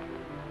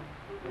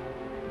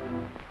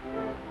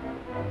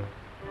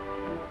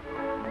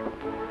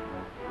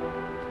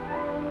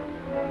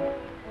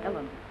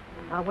 Ellen,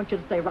 I want you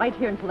to stay right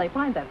here until they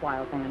find that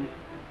wild man.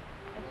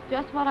 It's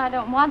just what I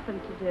don't want them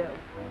to do.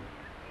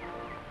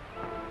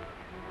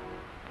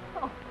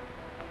 Oh,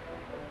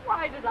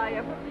 why did I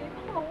ever leave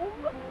home?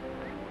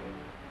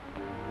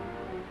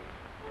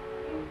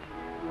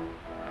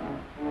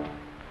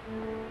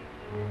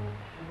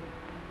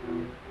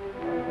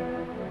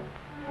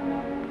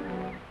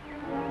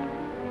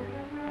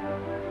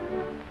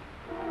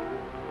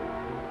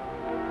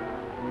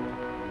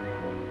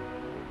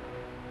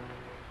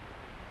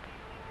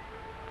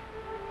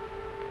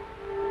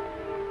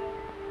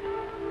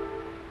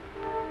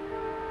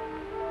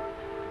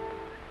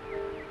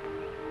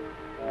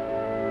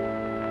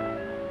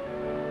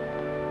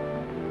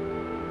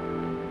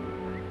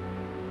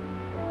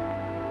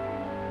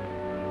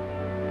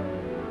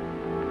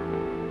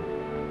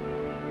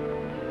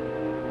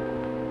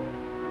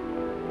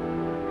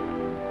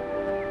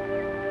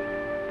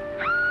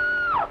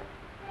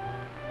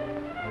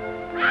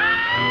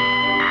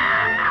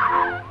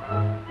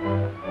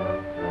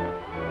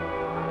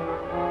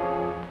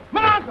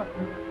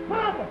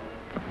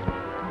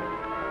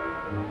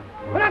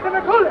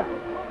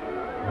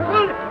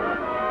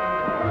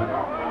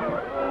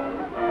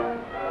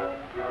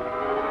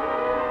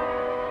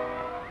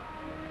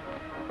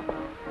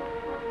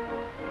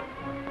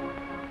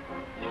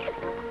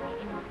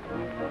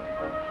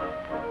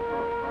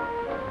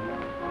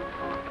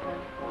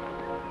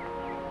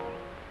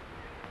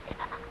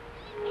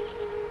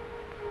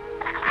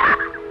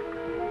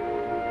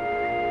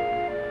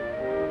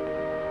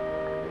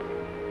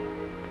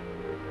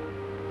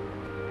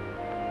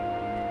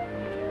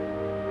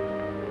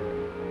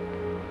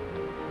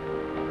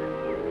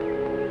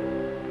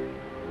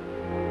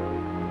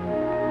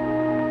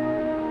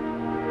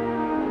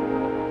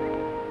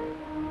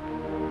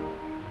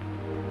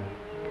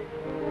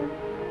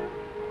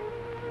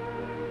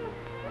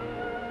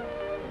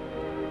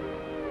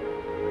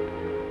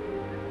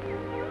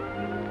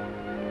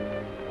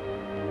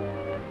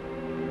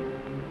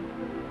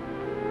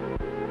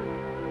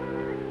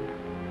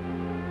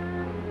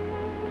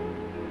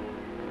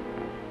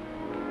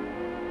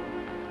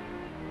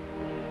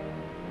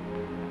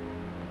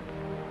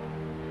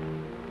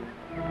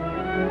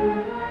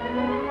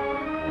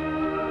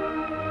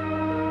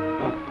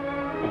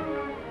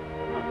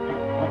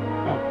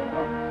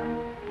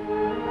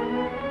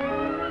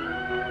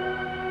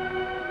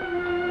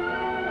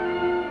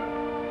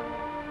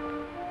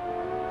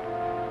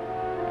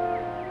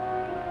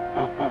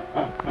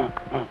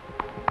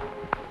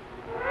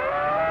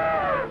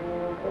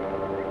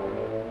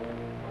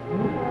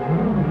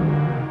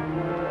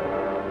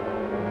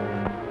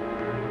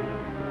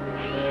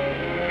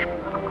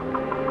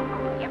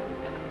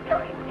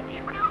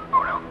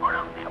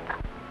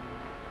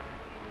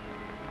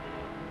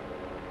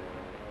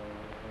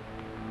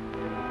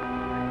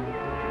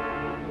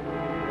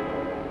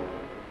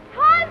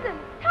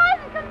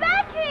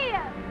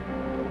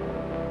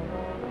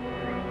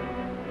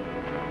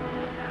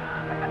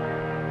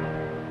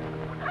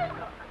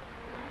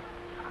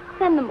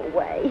 Send them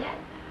away.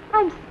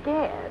 I'm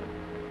scared.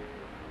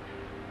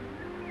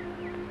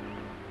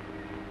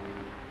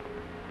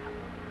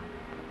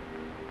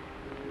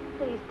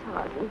 Please,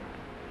 Tarzan,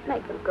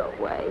 make them go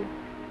away.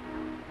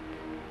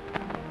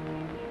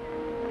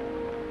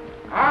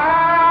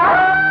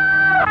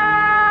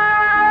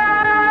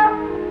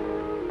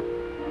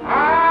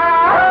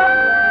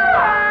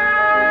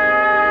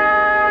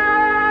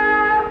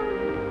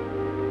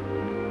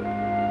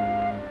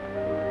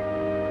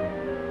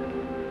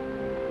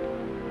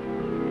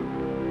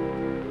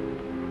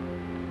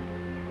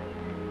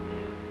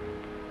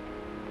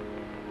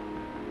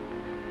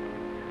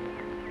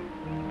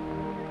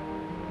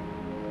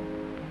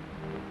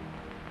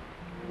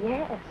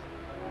 Yes.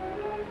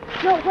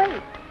 No,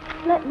 wait.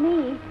 Let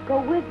me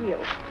go with you.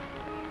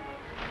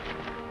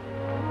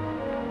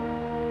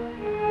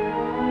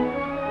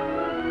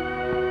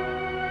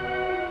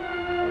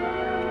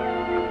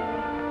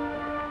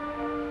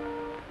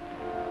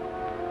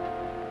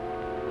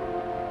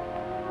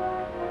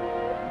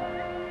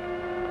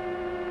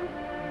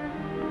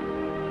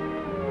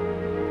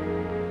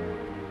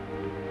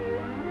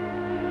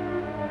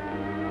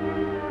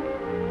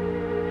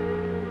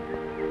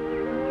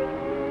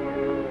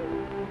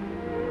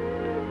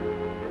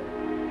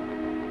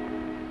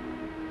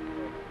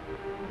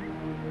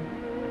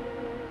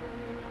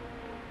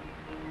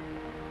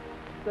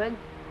 Good?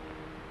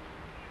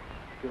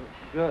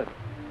 Good.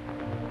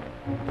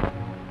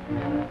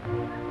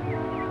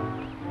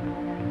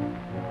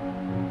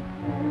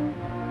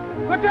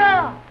 Go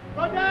down!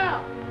 Go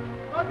down!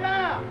 Go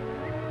down!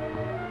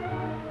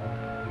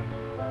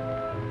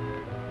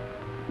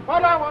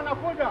 Hola,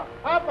 wanakuja!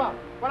 Hapa!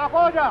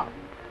 Wanakuja!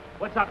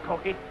 What's up,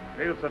 Cokie?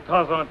 It's the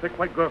Tarzan and thick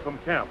white girl from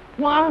camp.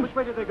 What? Which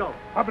way did they go?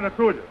 Up in the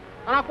cruiser.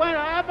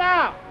 Anakwenda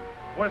hapa!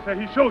 What said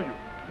he show you?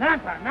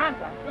 Nanta,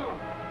 Nanta!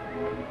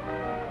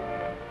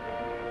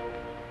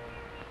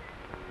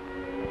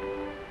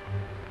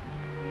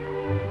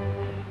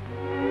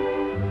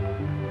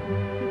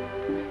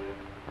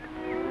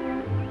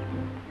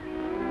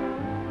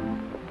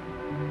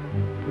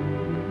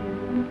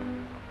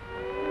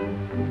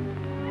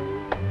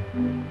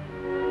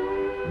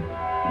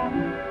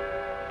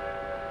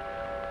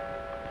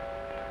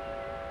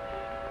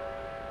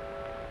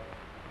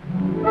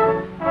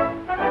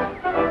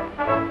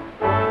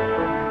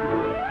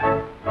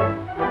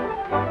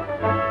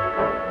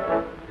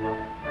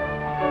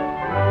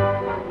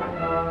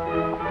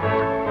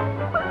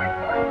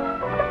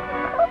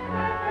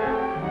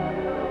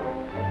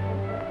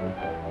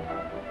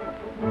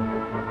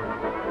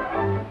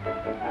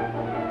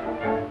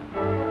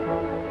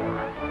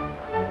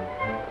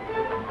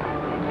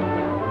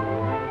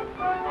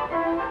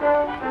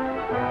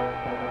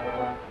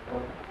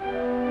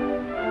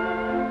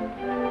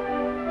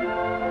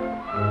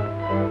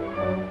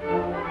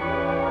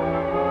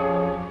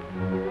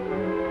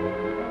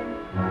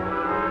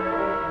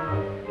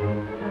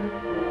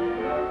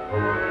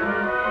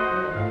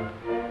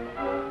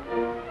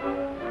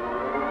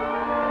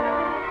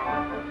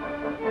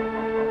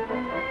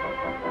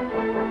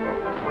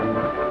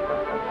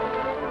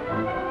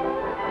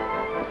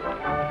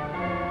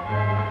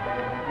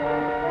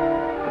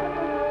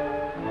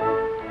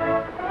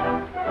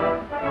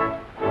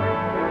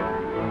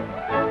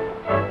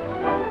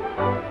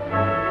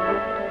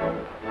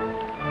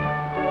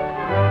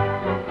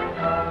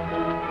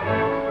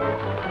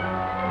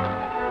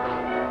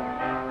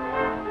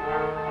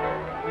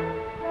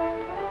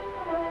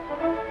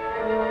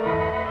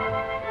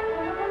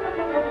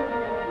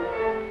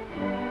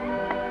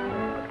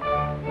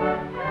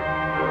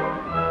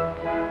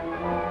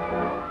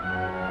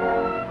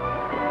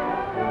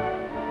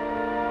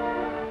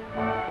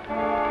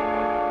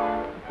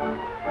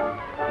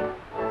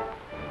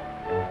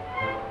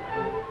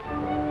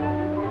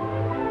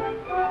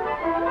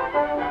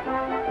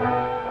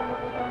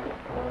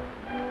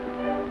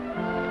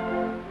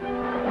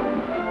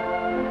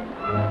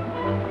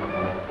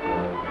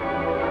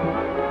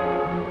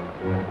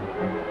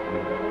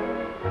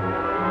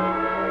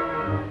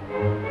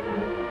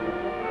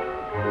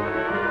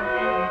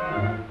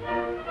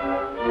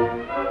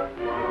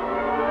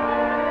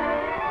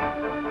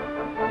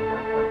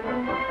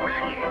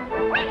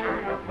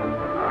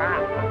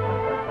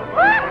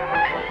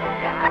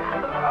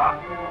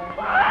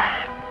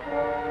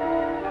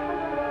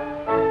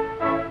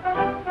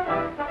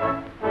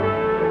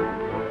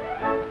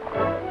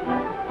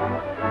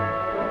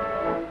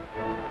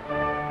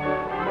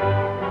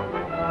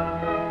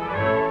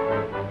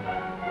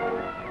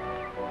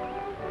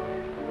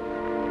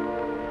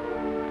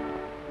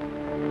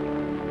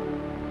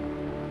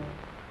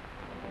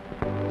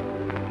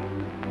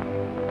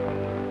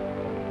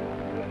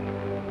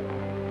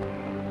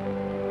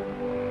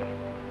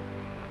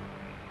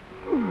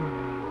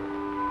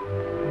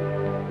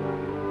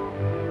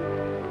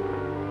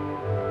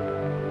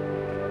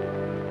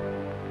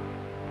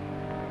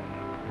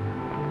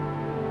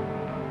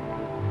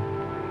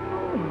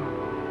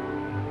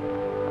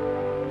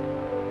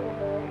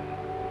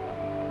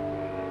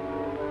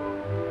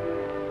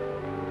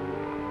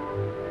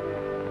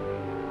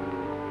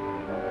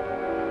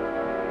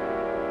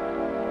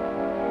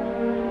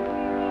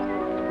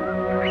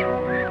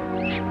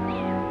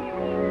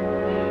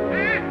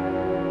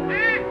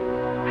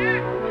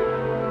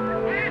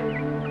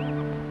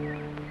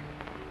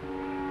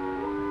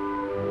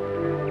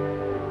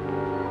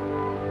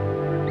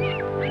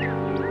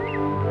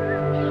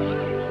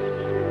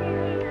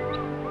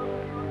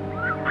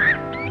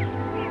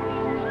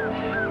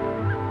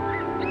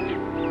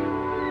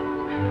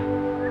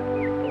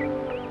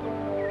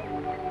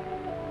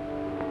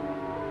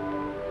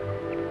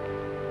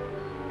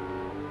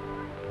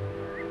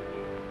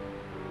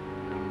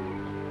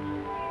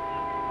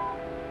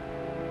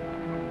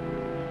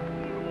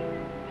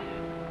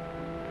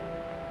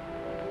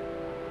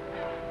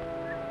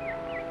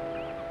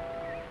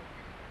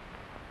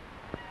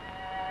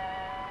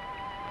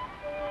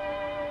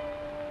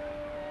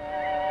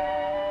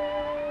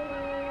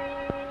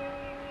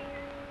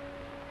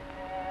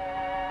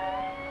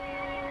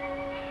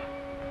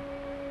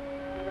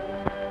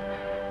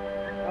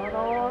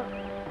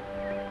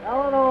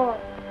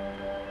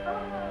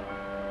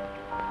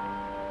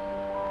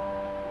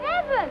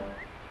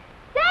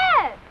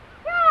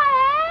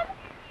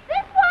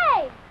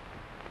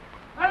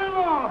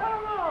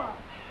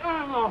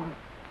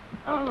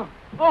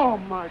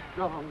 my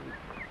darling.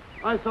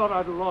 I thought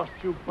I'd lost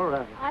you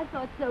forever. I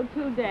thought so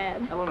too,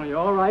 Dad. Eleanor, you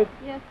all right?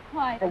 Yes,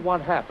 quite. Well,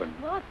 what happened?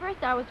 Well, at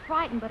first I was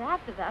frightened, but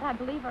after that, I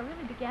believe I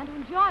really began to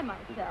enjoy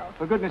myself.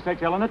 For goodness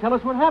sakes, Eleanor, tell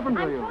us what happened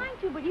to I'm you. trying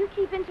to, but you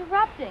keep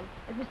interrupting.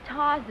 It was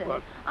Tarzan.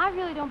 What? I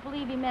really don't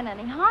believe he meant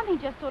any harm. He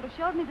just sort of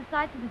showed me the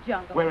sights of the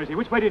jungle. Where is he?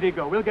 Which way did he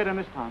go? We'll get him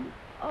this time.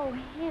 Oh,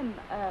 him.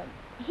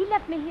 He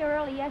left me here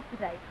early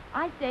yesterday.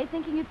 I stayed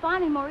thinking you'd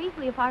find him more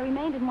easily if I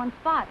remained in one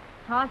spot.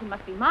 Tarzan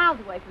must be miles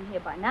away from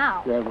here by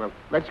now. Yeah, well,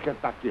 let's get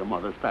back to your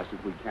mother as fast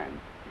as we can.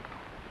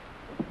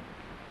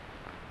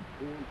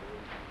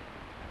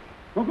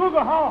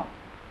 Google, how?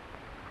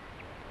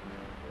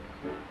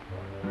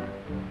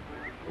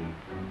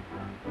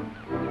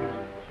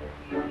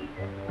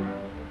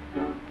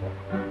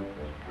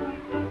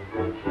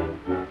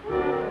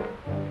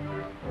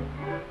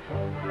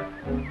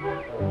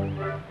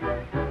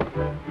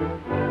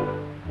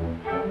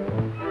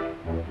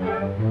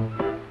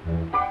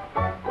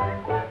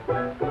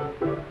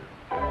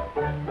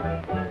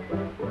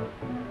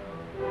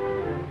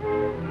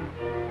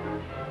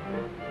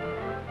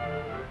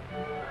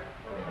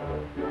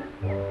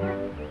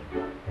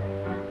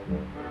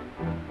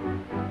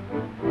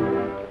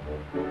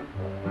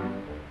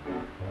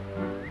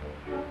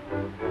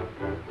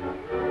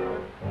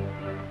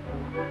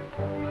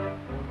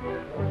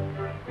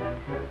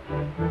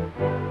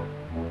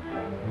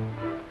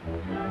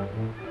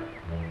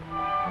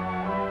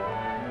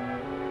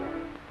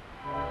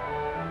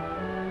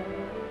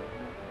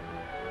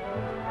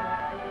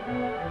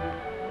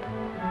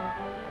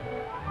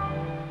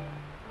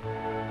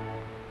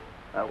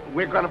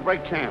 We're going to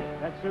break camp.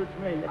 That suits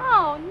me.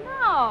 Oh,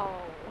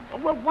 no.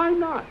 Well, why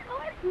not?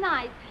 Oh, it's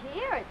nice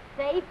here. It's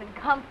safe and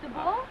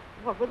comfortable.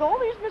 What, with all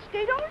these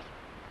mosquitoes?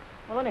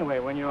 Well, anyway,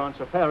 when you're on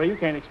safari, you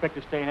can't expect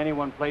to stay in any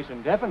one place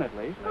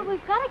indefinitely. But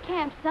we've got to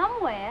camp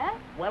somewhere.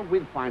 Well,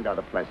 we'll find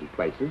other pleasant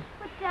places.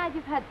 But, Dad,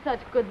 you've had such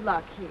good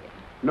luck here.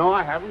 No,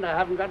 I haven't. I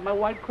haven't got my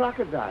white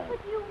crocodile. But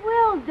you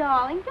will,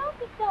 darling. Don't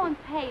be so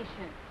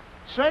impatient.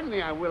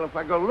 Certainly I will if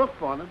I go look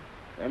for them.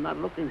 They're not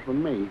looking for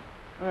me.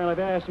 Well, if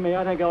you ask me,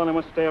 I think Eleanor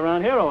must stay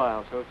around here a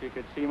while so she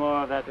could see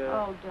more of that,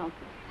 Oh, don't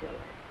be silly.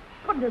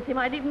 Goodness, he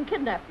might even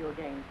kidnap you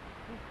again.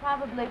 He's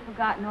probably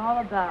forgotten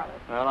all about it.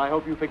 Well, I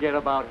hope you forget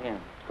about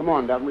him. Come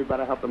on, Devin. We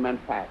better help the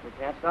men pack. We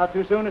can't start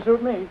too soon to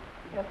suit me.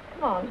 Yes,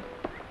 come on.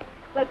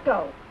 Let's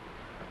go.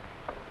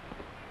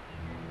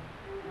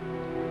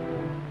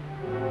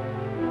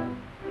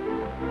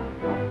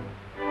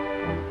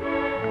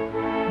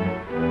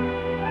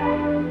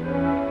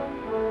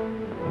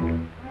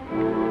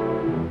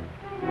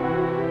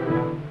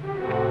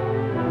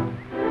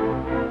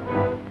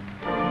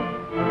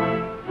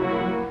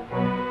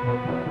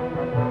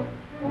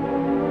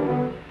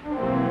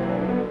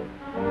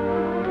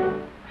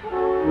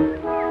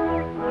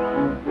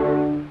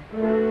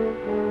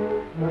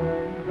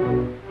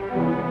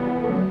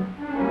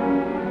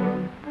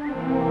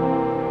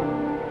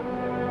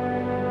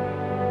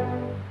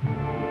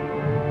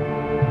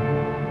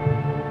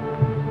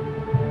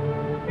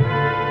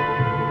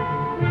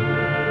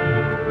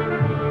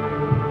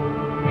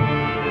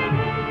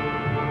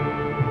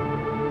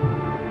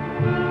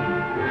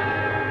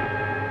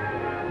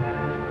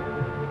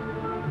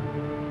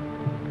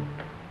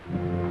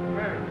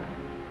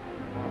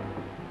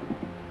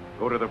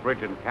 Go to the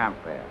bridge and camp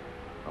there.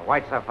 A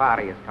white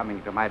safari is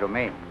coming to my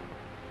domain.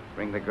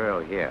 Bring the girl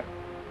here.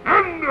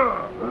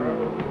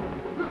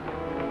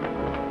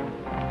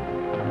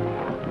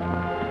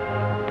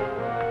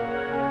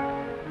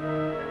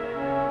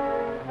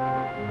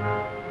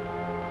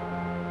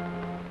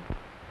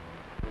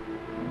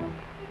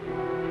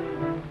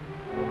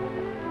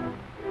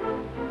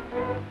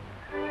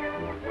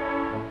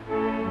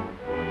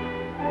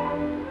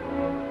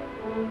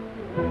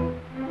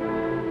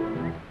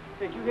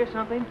 Did you hear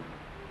something?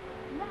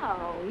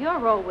 No,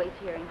 you're always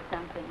hearing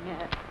something.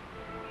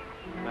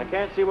 I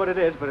can't see what it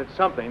is, but it's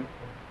something.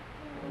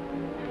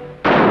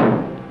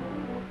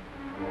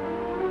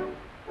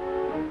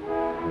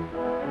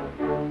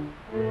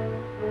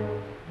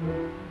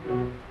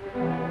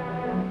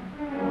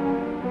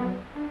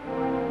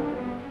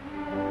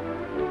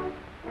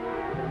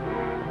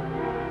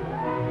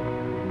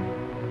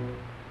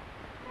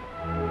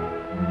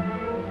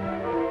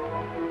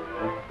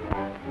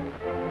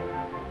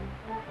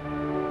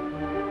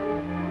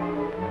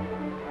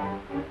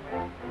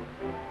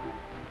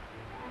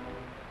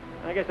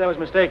 I guess I was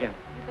mistaken.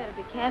 You better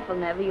be careful,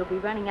 Neville. You'll be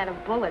running out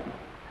of bullets.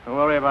 Don't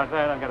worry about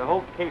that. I've got a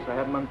whole case I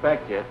haven't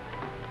unpacked yet.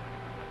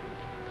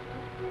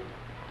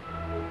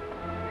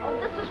 Oh,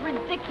 this is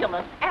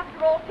ridiculous.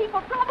 After all,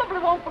 people probably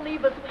won't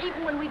believe us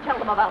even when we tell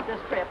them about this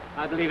trip.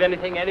 I believe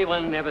anything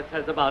anyone ever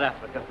says about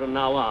Africa from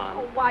now on.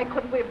 Oh, why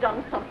couldn't we have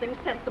done something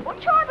sensible?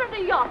 Chartered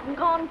a yacht and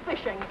gone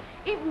fishing.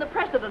 Even the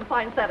president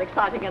finds that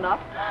exciting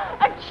enough.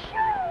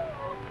 Achoo!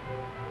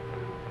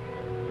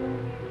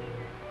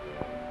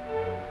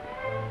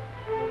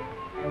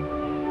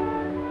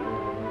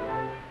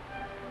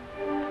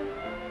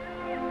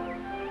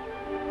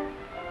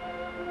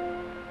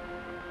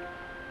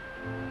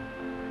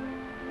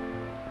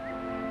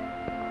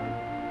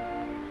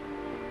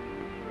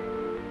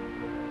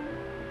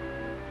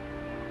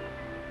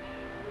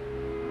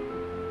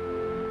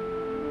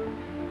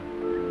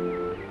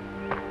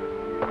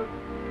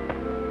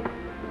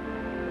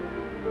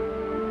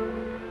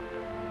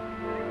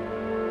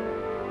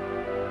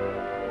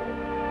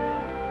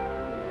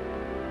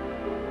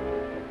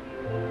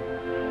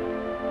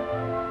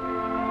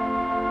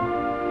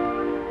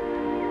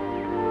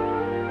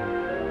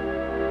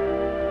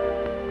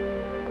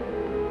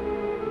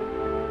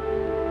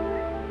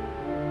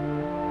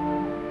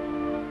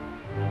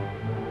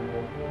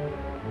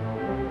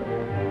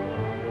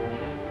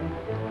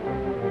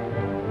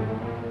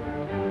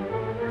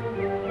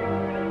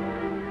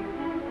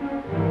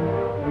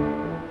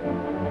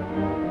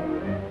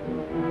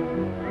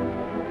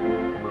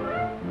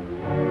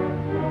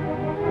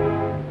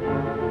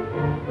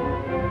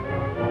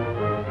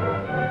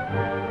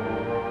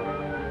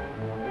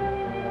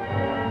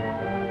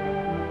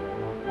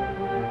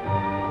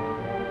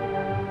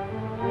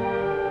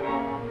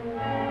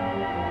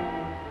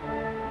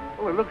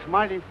 looks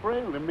mighty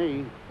frail to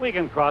me. We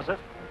can cross it.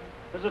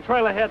 There's a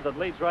trail ahead that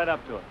leads right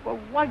up to it. Well,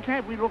 why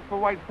can't we look for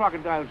white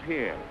crocodiles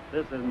here?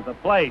 This isn't the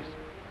place.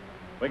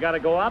 We got to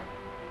go up,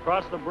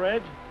 cross the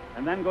bridge,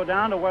 and then go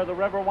down to where the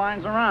river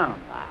winds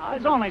around.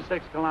 It's only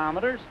 6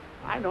 kilometers.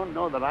 I don't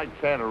know that I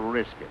care to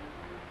risk it.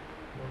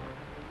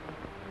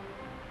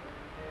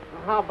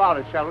 Well, how about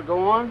it? Shall we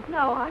go on?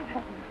 No, I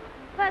haven't.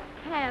 Let's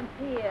camp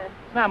here.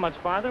 It's not much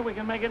farther. We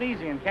can make it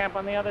easy and camp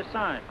on the other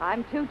side.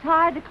 I'm too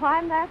tired to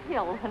climb that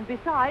hill. And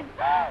besides,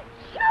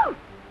 shoot!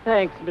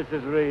 Thanks,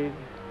 Mrs. Reed.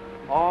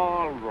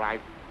 All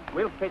right.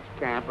 We'll pitch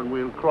camp and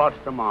we'll cross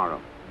tomorrow.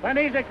 Then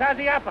easy,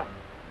 Kaziapa.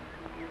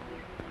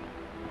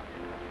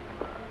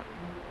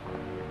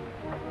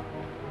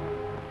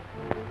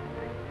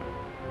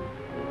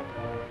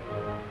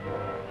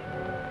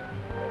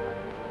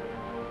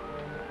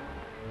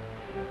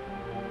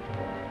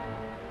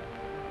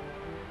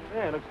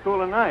 Yeah, it looks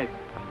cool and nice.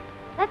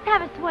 Let's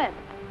have a swim.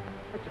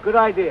 That's a good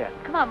idea.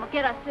 Come on, we'll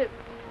get our suits.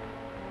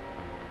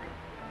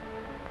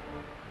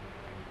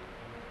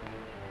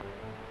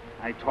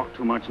 I talk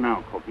too much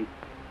now, Cookie.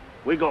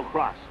 We go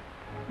cross.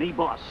 Me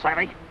boss,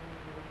 savvy?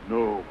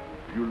 No,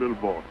 you little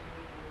boss.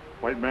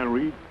 White man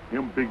Reed,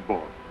 him big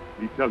boss.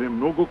 He tell him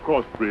no go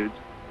cross bridge,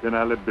 Ben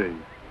Alleu Bey,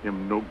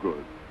 him no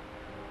good.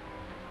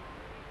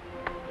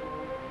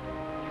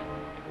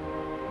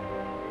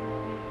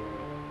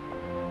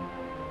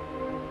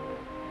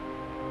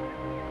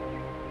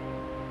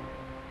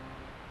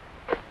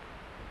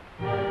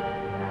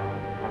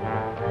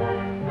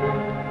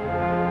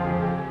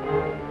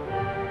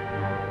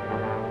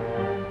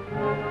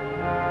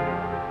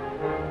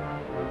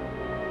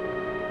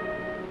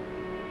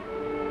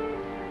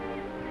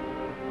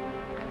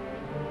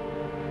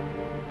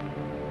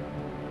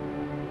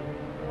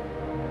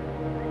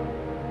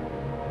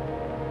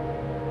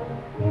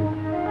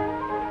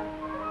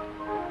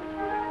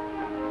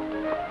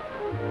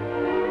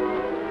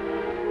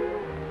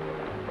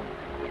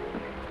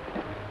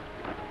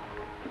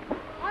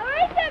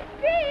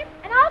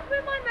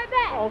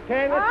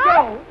 Okay, let's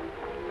go.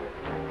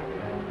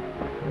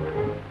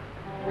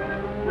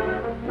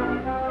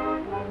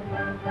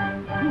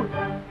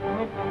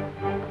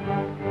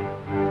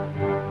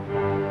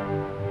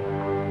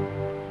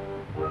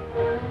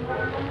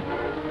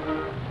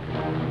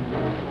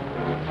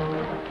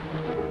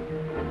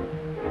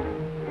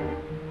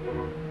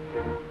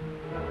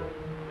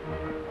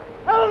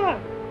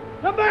 Eleanor!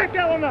 Come back,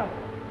 Eleanor!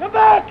 Come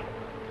back!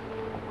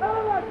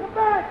 Eleanor, come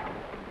back!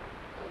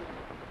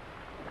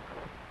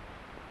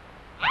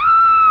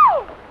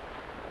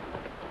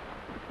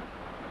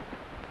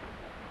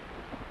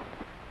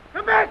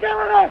 Come back,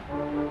 Eleanor!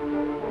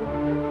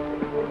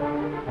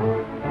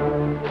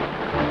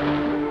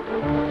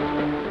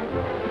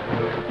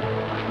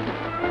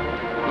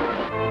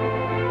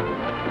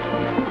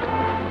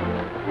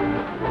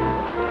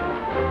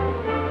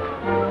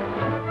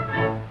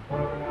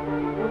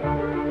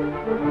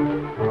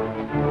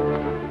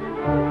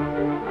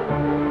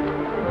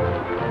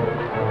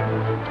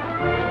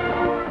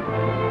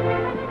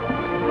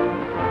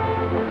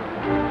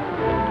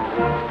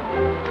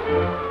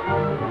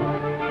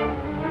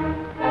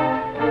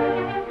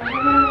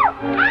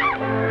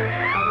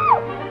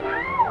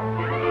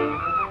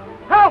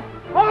 Help!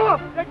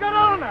 Olaf! They got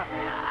Eleanor!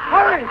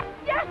 Hurry!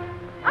 Yes,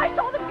 I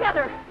saw them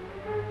gather.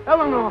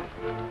 Eleanor!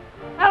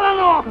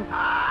 Eleanor!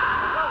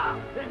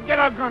 Get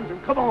our guns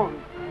and come on.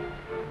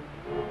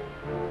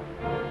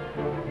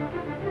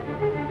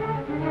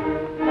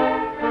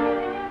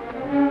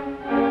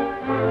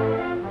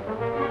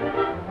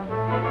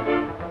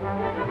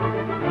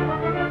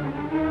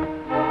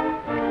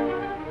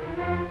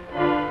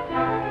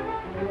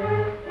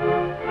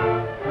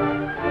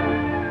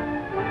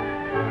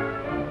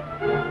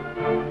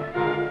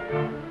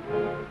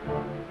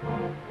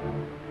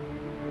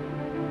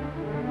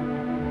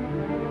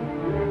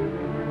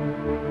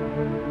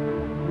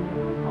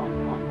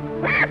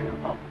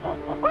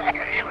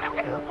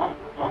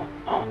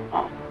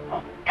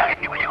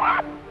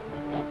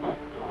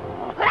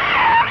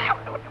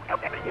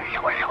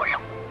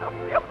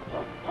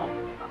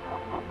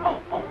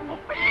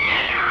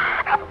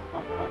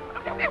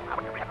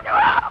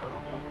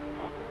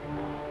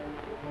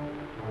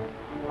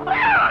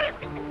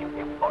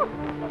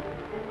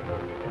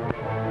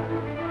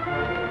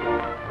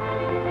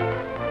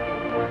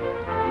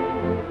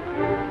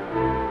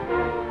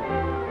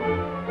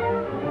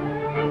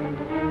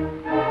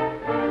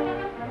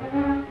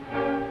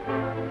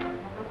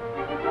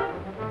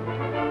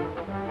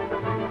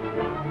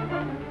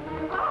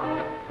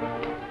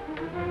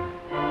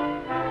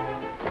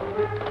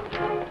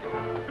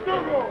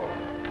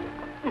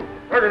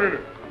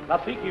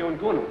 Rafiki and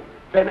Gunu.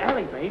 Ben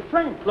Alleu Bey,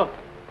 friends. Look,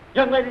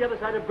 young lady other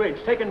side of bridge,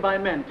 taken by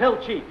men. Tell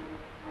chief.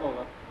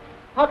 Oh,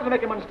 how can I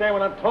make him understand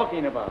what I'm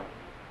talking about?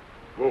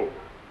 Go.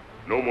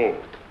 No more.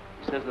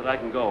 He says that I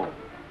can go,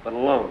 but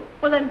alone.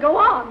 Well, then go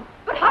on.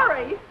 But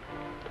hurry.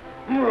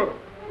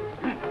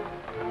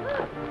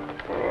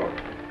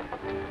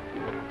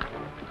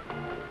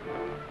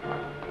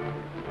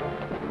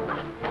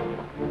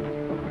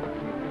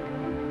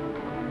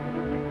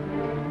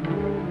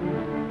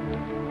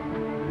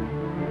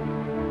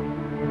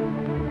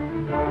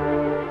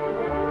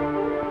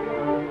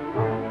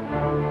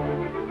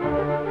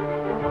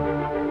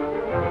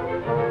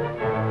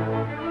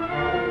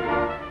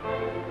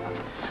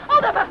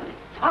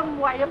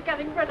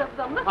 getting rid of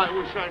them. I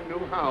wish I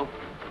knew how.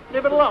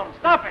 Leave it alone.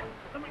 Stop it.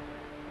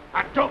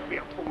 Now, don't be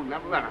a fool.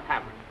 Never let it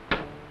happen.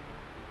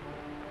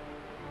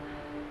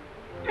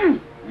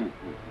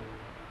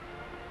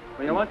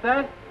 Well, you want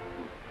that?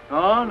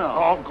 Oh, no.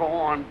 Oh, go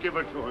on. Give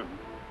it to him.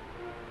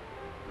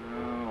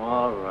 Oh,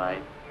 all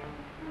right.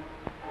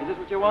 Is this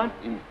what you want?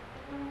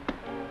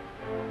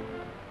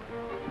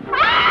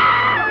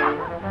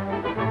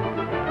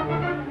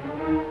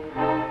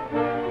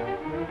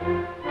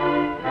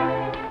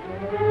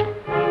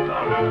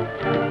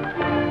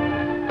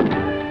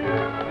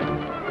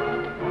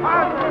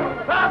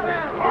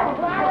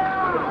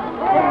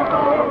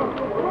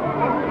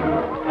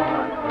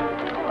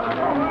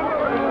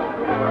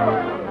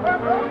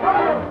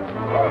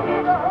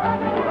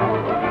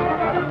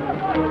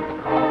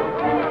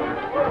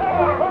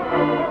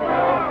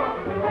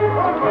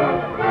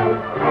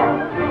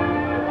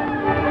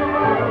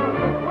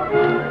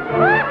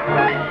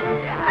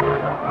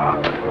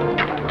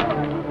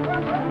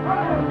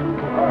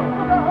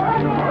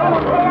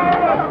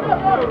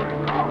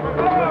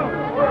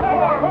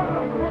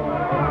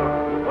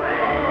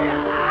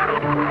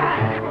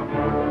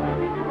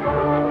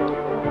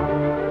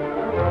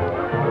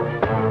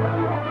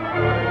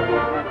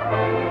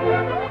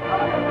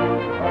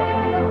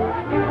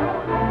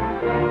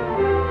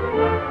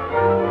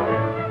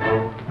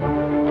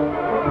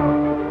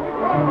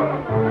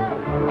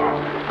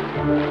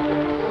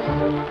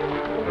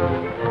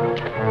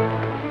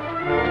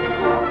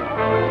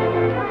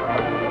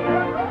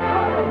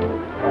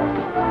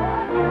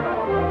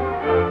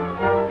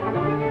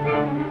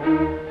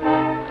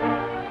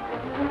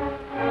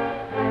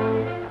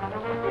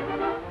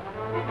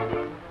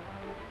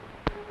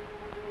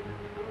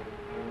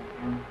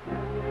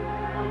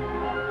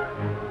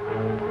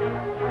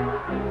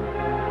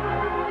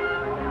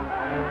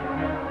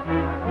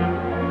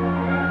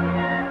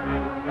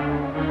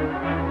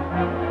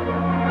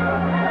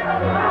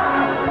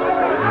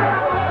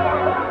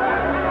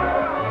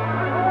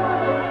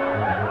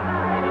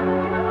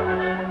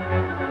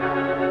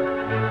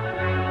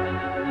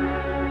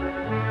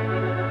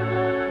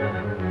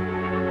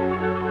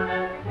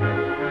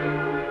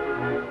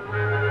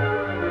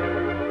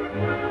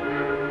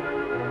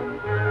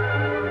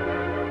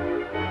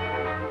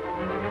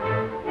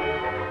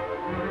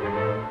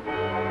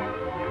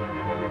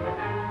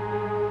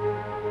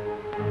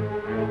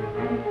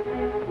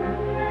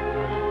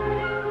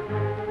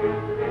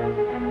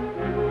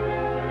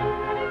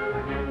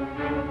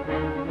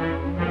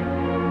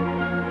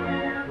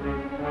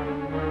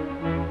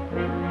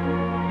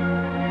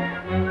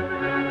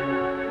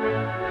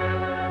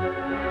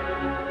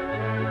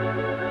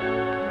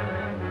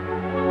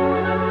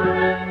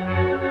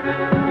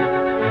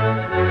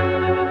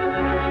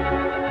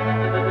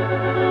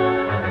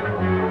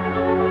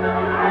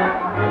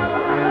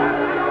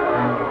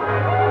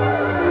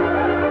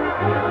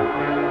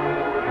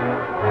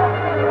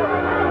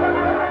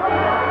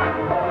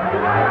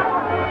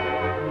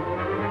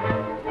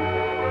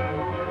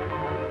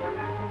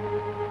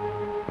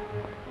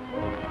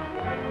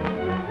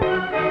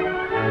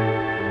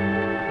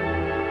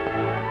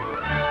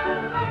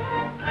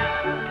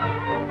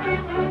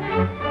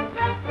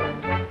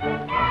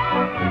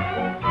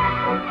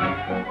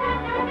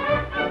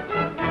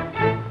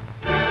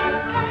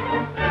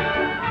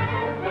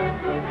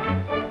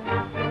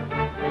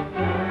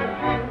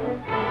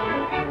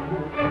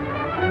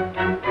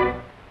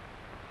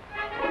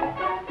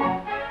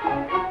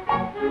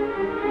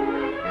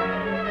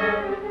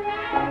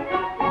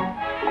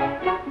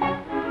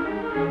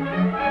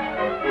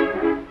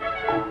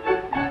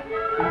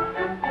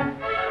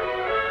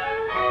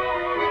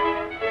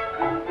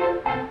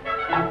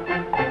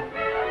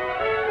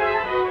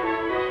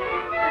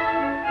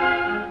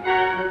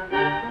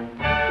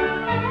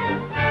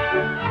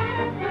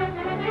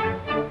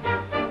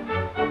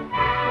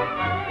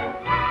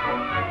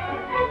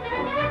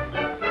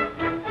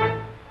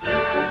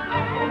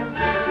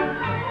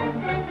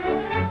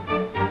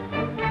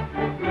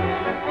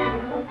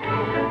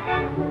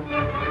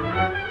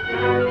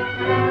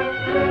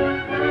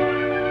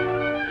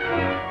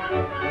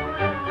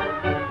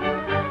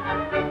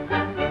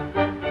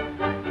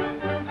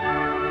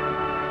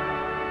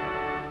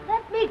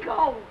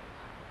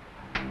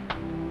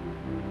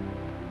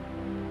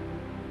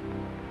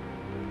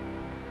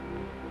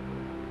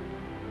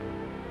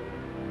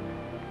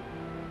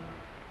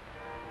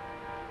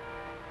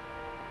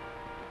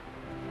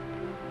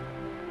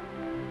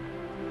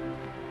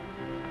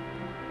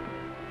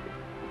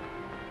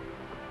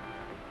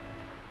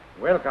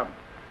 Welcome.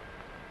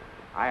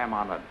 I am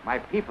honored. My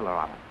people are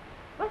honored.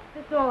 What's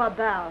this all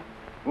about?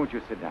 Won't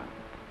you sit down?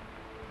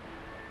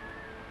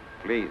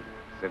 Please,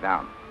 sit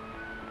down.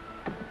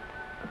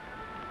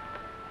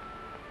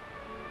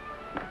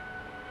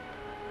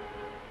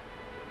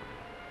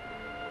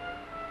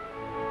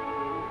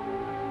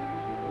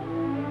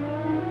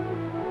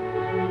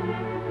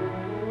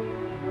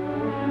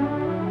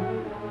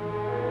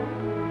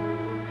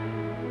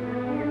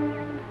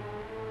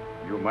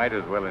 You might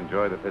as well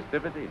enjoy the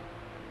festivities.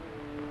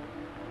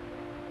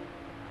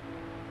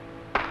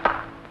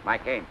 My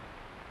cane.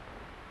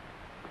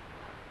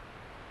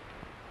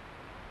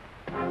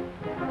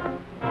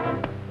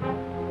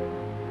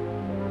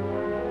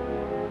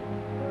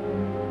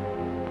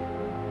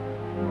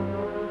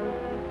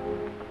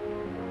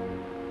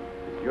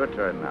 It's your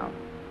turn now.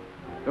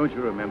 Don't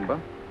you remember?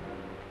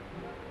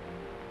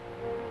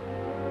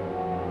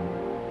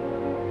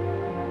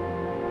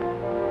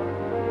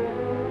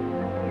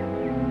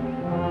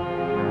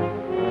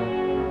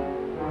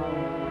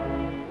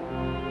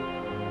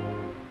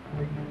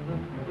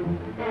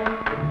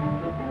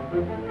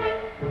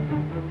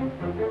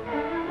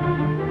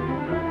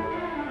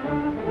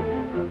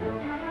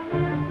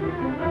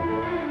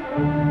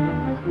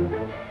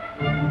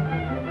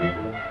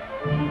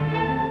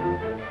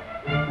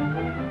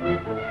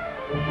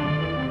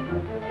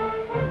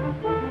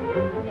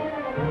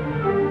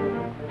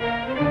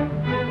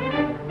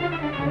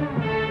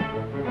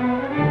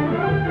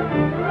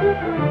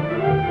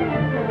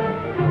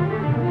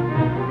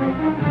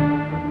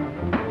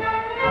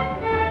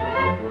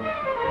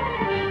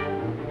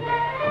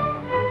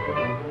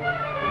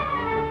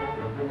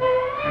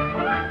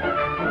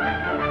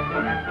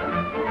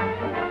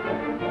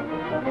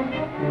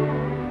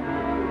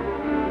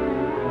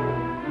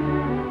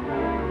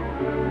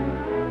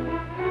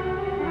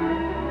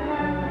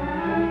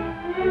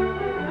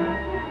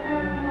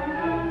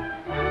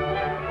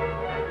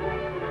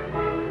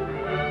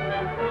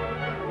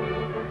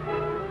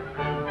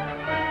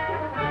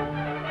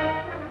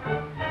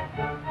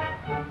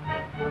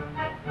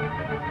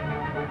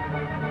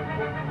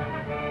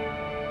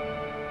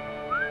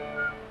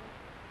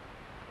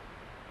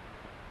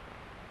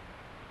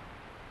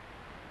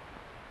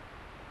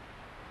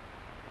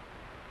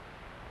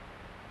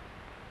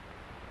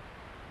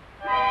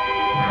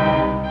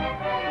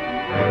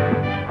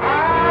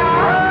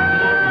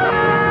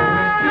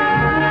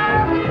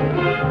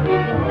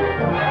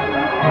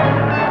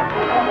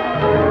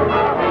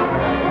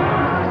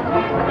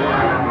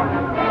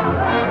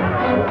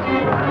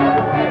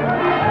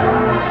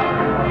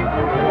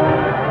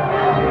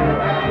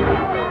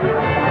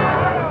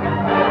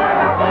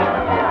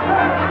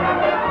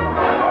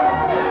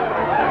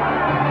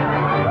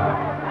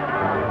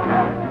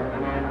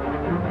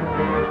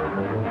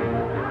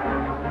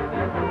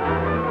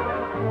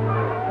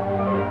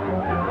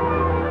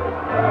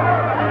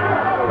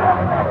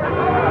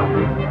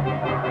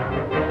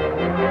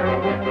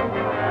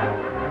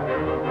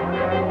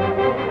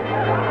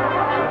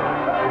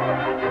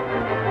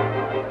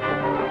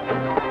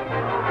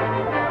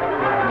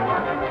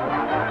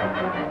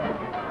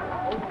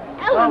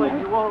 Eleanor.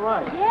 You all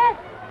right? Yes.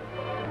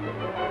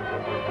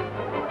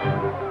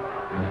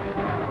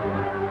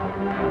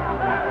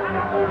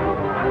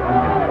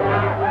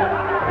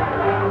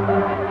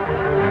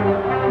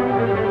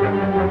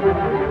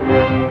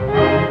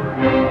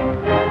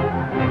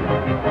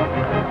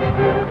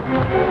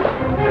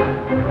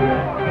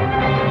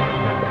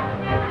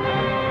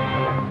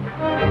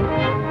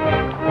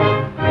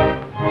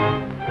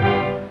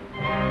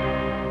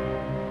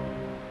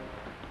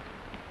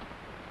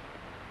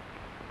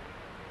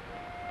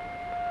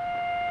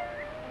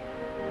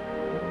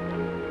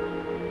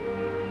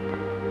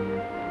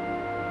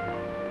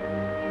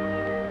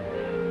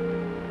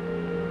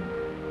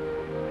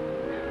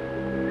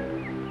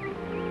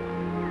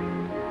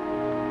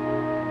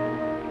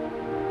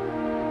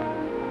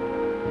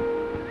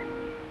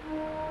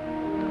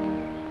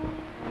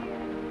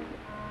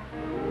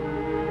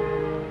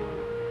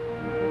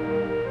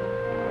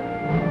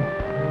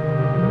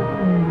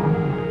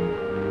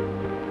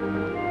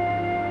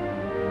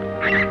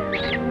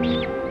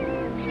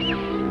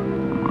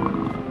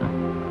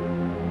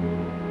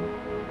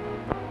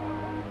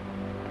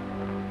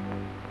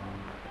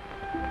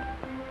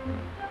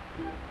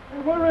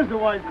 Where is the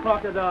white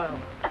crocodile?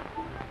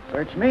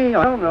 Search me,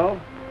 I don't know.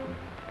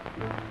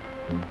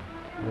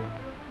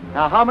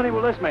 Now, how many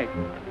will this make?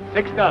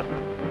 6 dozen.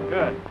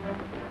 Good.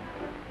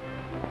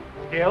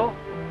 Skill?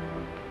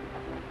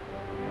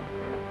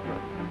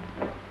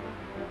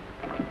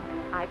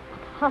 I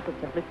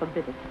positively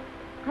forbid it.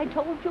 I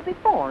told you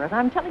before, and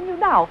I'm telling you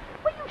now.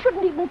 Well, you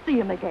shouldn't even see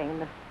him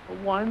again. Well,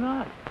 why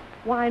not?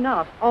 Why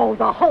not? Oh,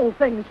 the whole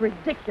thing's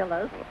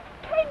ridiculous.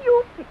 Can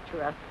you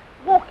picture us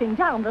walking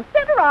down the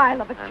center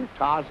aisle of a... And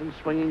Tarzan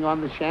swinging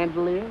on the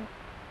chandelier?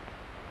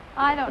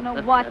 I don't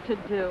know what to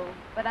do,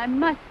 but I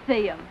must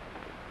see him.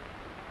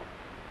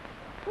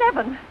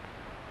 Nevin!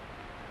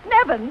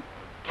 Nevin!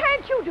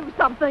 Can't you do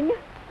something?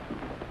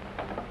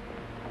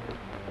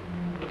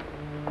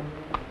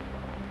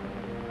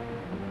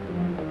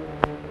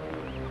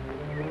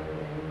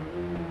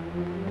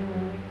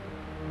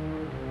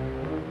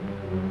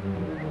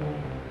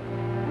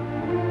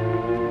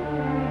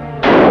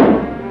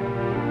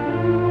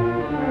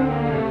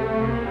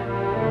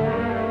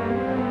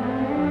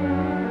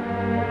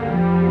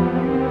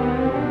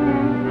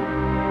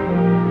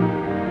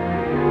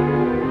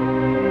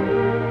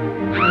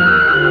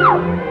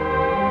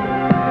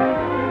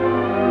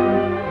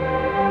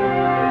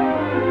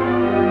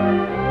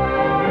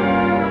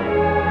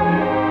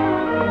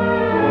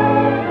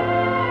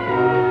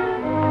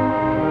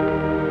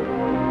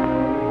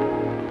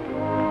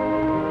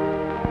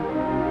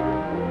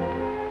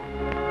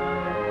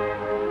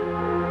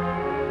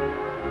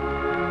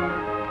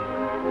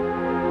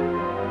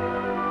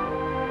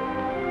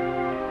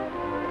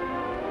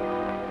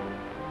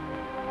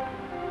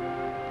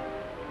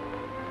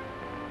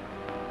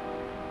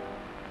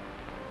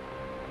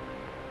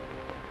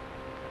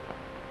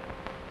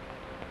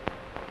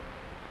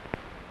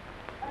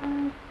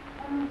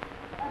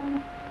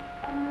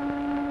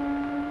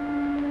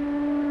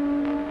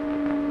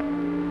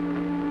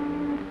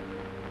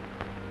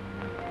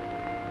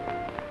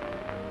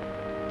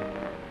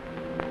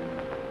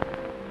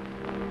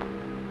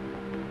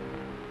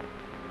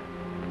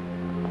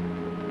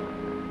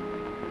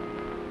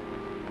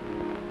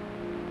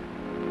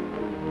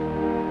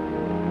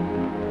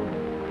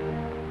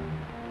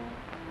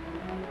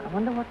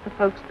 wonder what the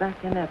folks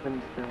back in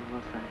Evansville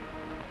will say.